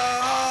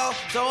alcohol,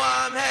 so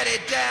I'm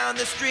headed down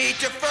the street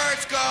to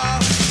First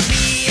Call.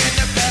 Me and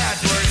the bad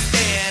were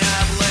staying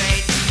up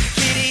late.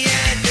 Kitty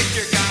and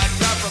Victor got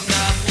dropped from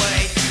the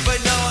plate, but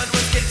no one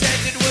was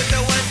contented with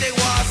the Wednesday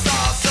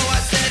wassail, so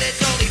I said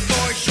it's only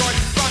 4 short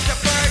blocks to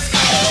First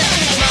Call.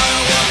 Trying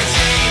to walk a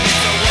street,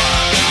 it's a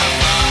walk of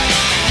life.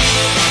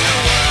 People run the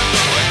world,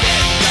 but we're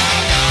getting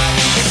down high.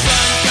 The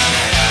sun's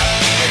coming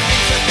up, and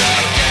things are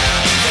going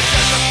down. But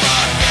shut the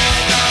fuck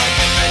and I'll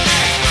get the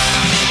next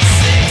round.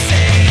 6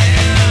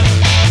 a.m.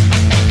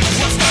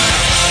 What's gonna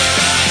roll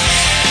around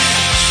now?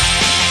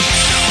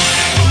 No one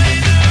to play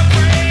the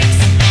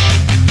brakes.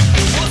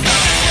 We'll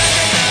stop the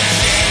second the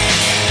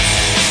shakes.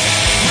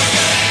 We're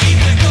gonna keep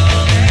the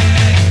cold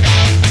egg.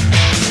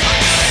 I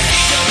gotta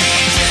see till we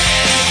check.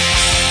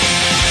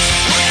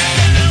 We're not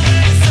gonna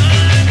let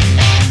sun.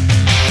 Right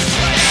out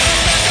the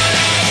back on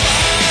our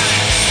fire.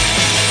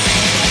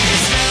 It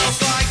smells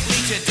like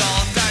bleach,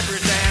 adult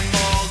diapers and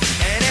mold,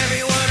 and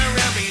everyone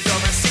around me's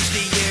over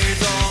 60 years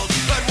old.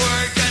 But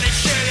we're gonna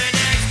share the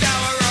next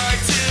hour or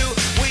two.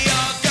 We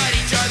all got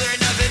each other,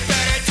 nothing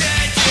better to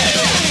do.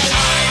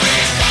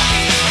 Irish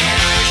coffee and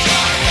Irish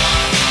hot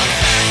rum. A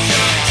fat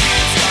Joe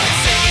Jude starts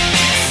singing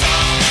this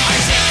song. I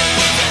take a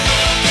look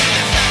and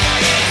the fat guy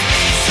is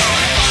me, so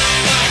I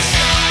find my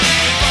shot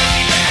and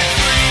fuzzy bad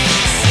free.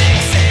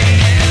 6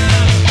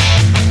 a.m.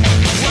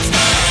 What's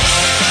gonna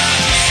roll around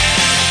now?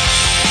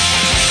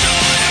 No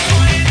one to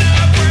play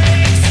the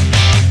brakes.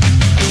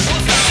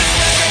 We'll stop the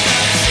second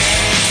the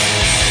shakes.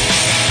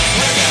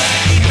 We're gonna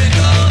keep the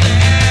gold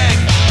egg.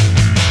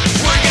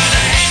 We're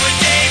gonna hang with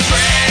Dave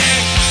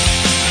Craig.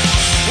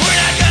 We're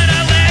not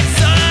gonna let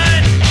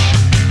sun.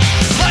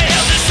 My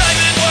health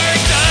assignment we're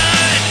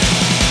done.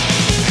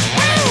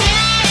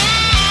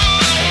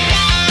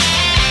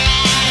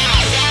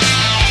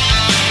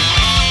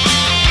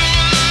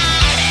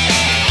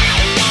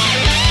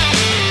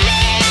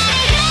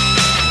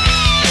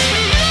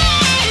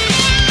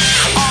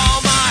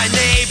 All my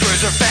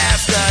neighbors are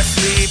fast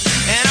asleep,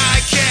 and I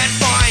can't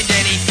find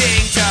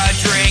anything to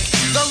drink.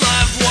 The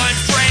loved ones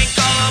drank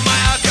all of my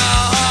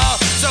alcohol,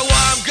 so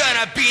I'm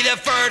gonna be the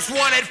first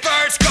one at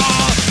First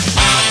Call.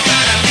 I'm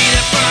gonna be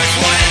the first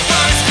one at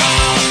First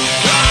Call.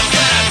 I'm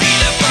gonna be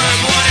the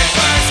first one at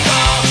First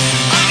Call.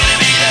 I'm gonna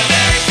be the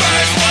very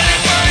first one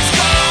at First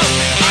Call.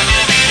 I'm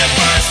gonna be the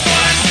first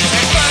one at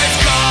First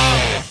Call.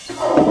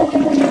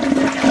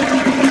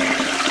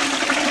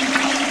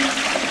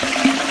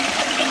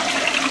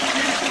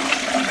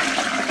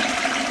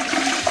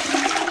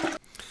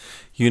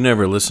 You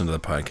never listen to the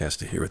podcast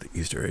to hear what the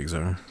Easter eggs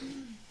are.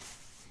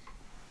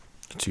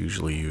 It's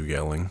usually you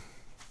yelling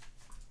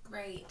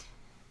Great.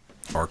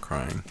 or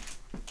crying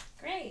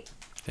Great.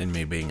 and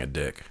me being a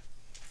dick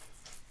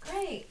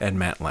Great. and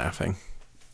Matt laughing.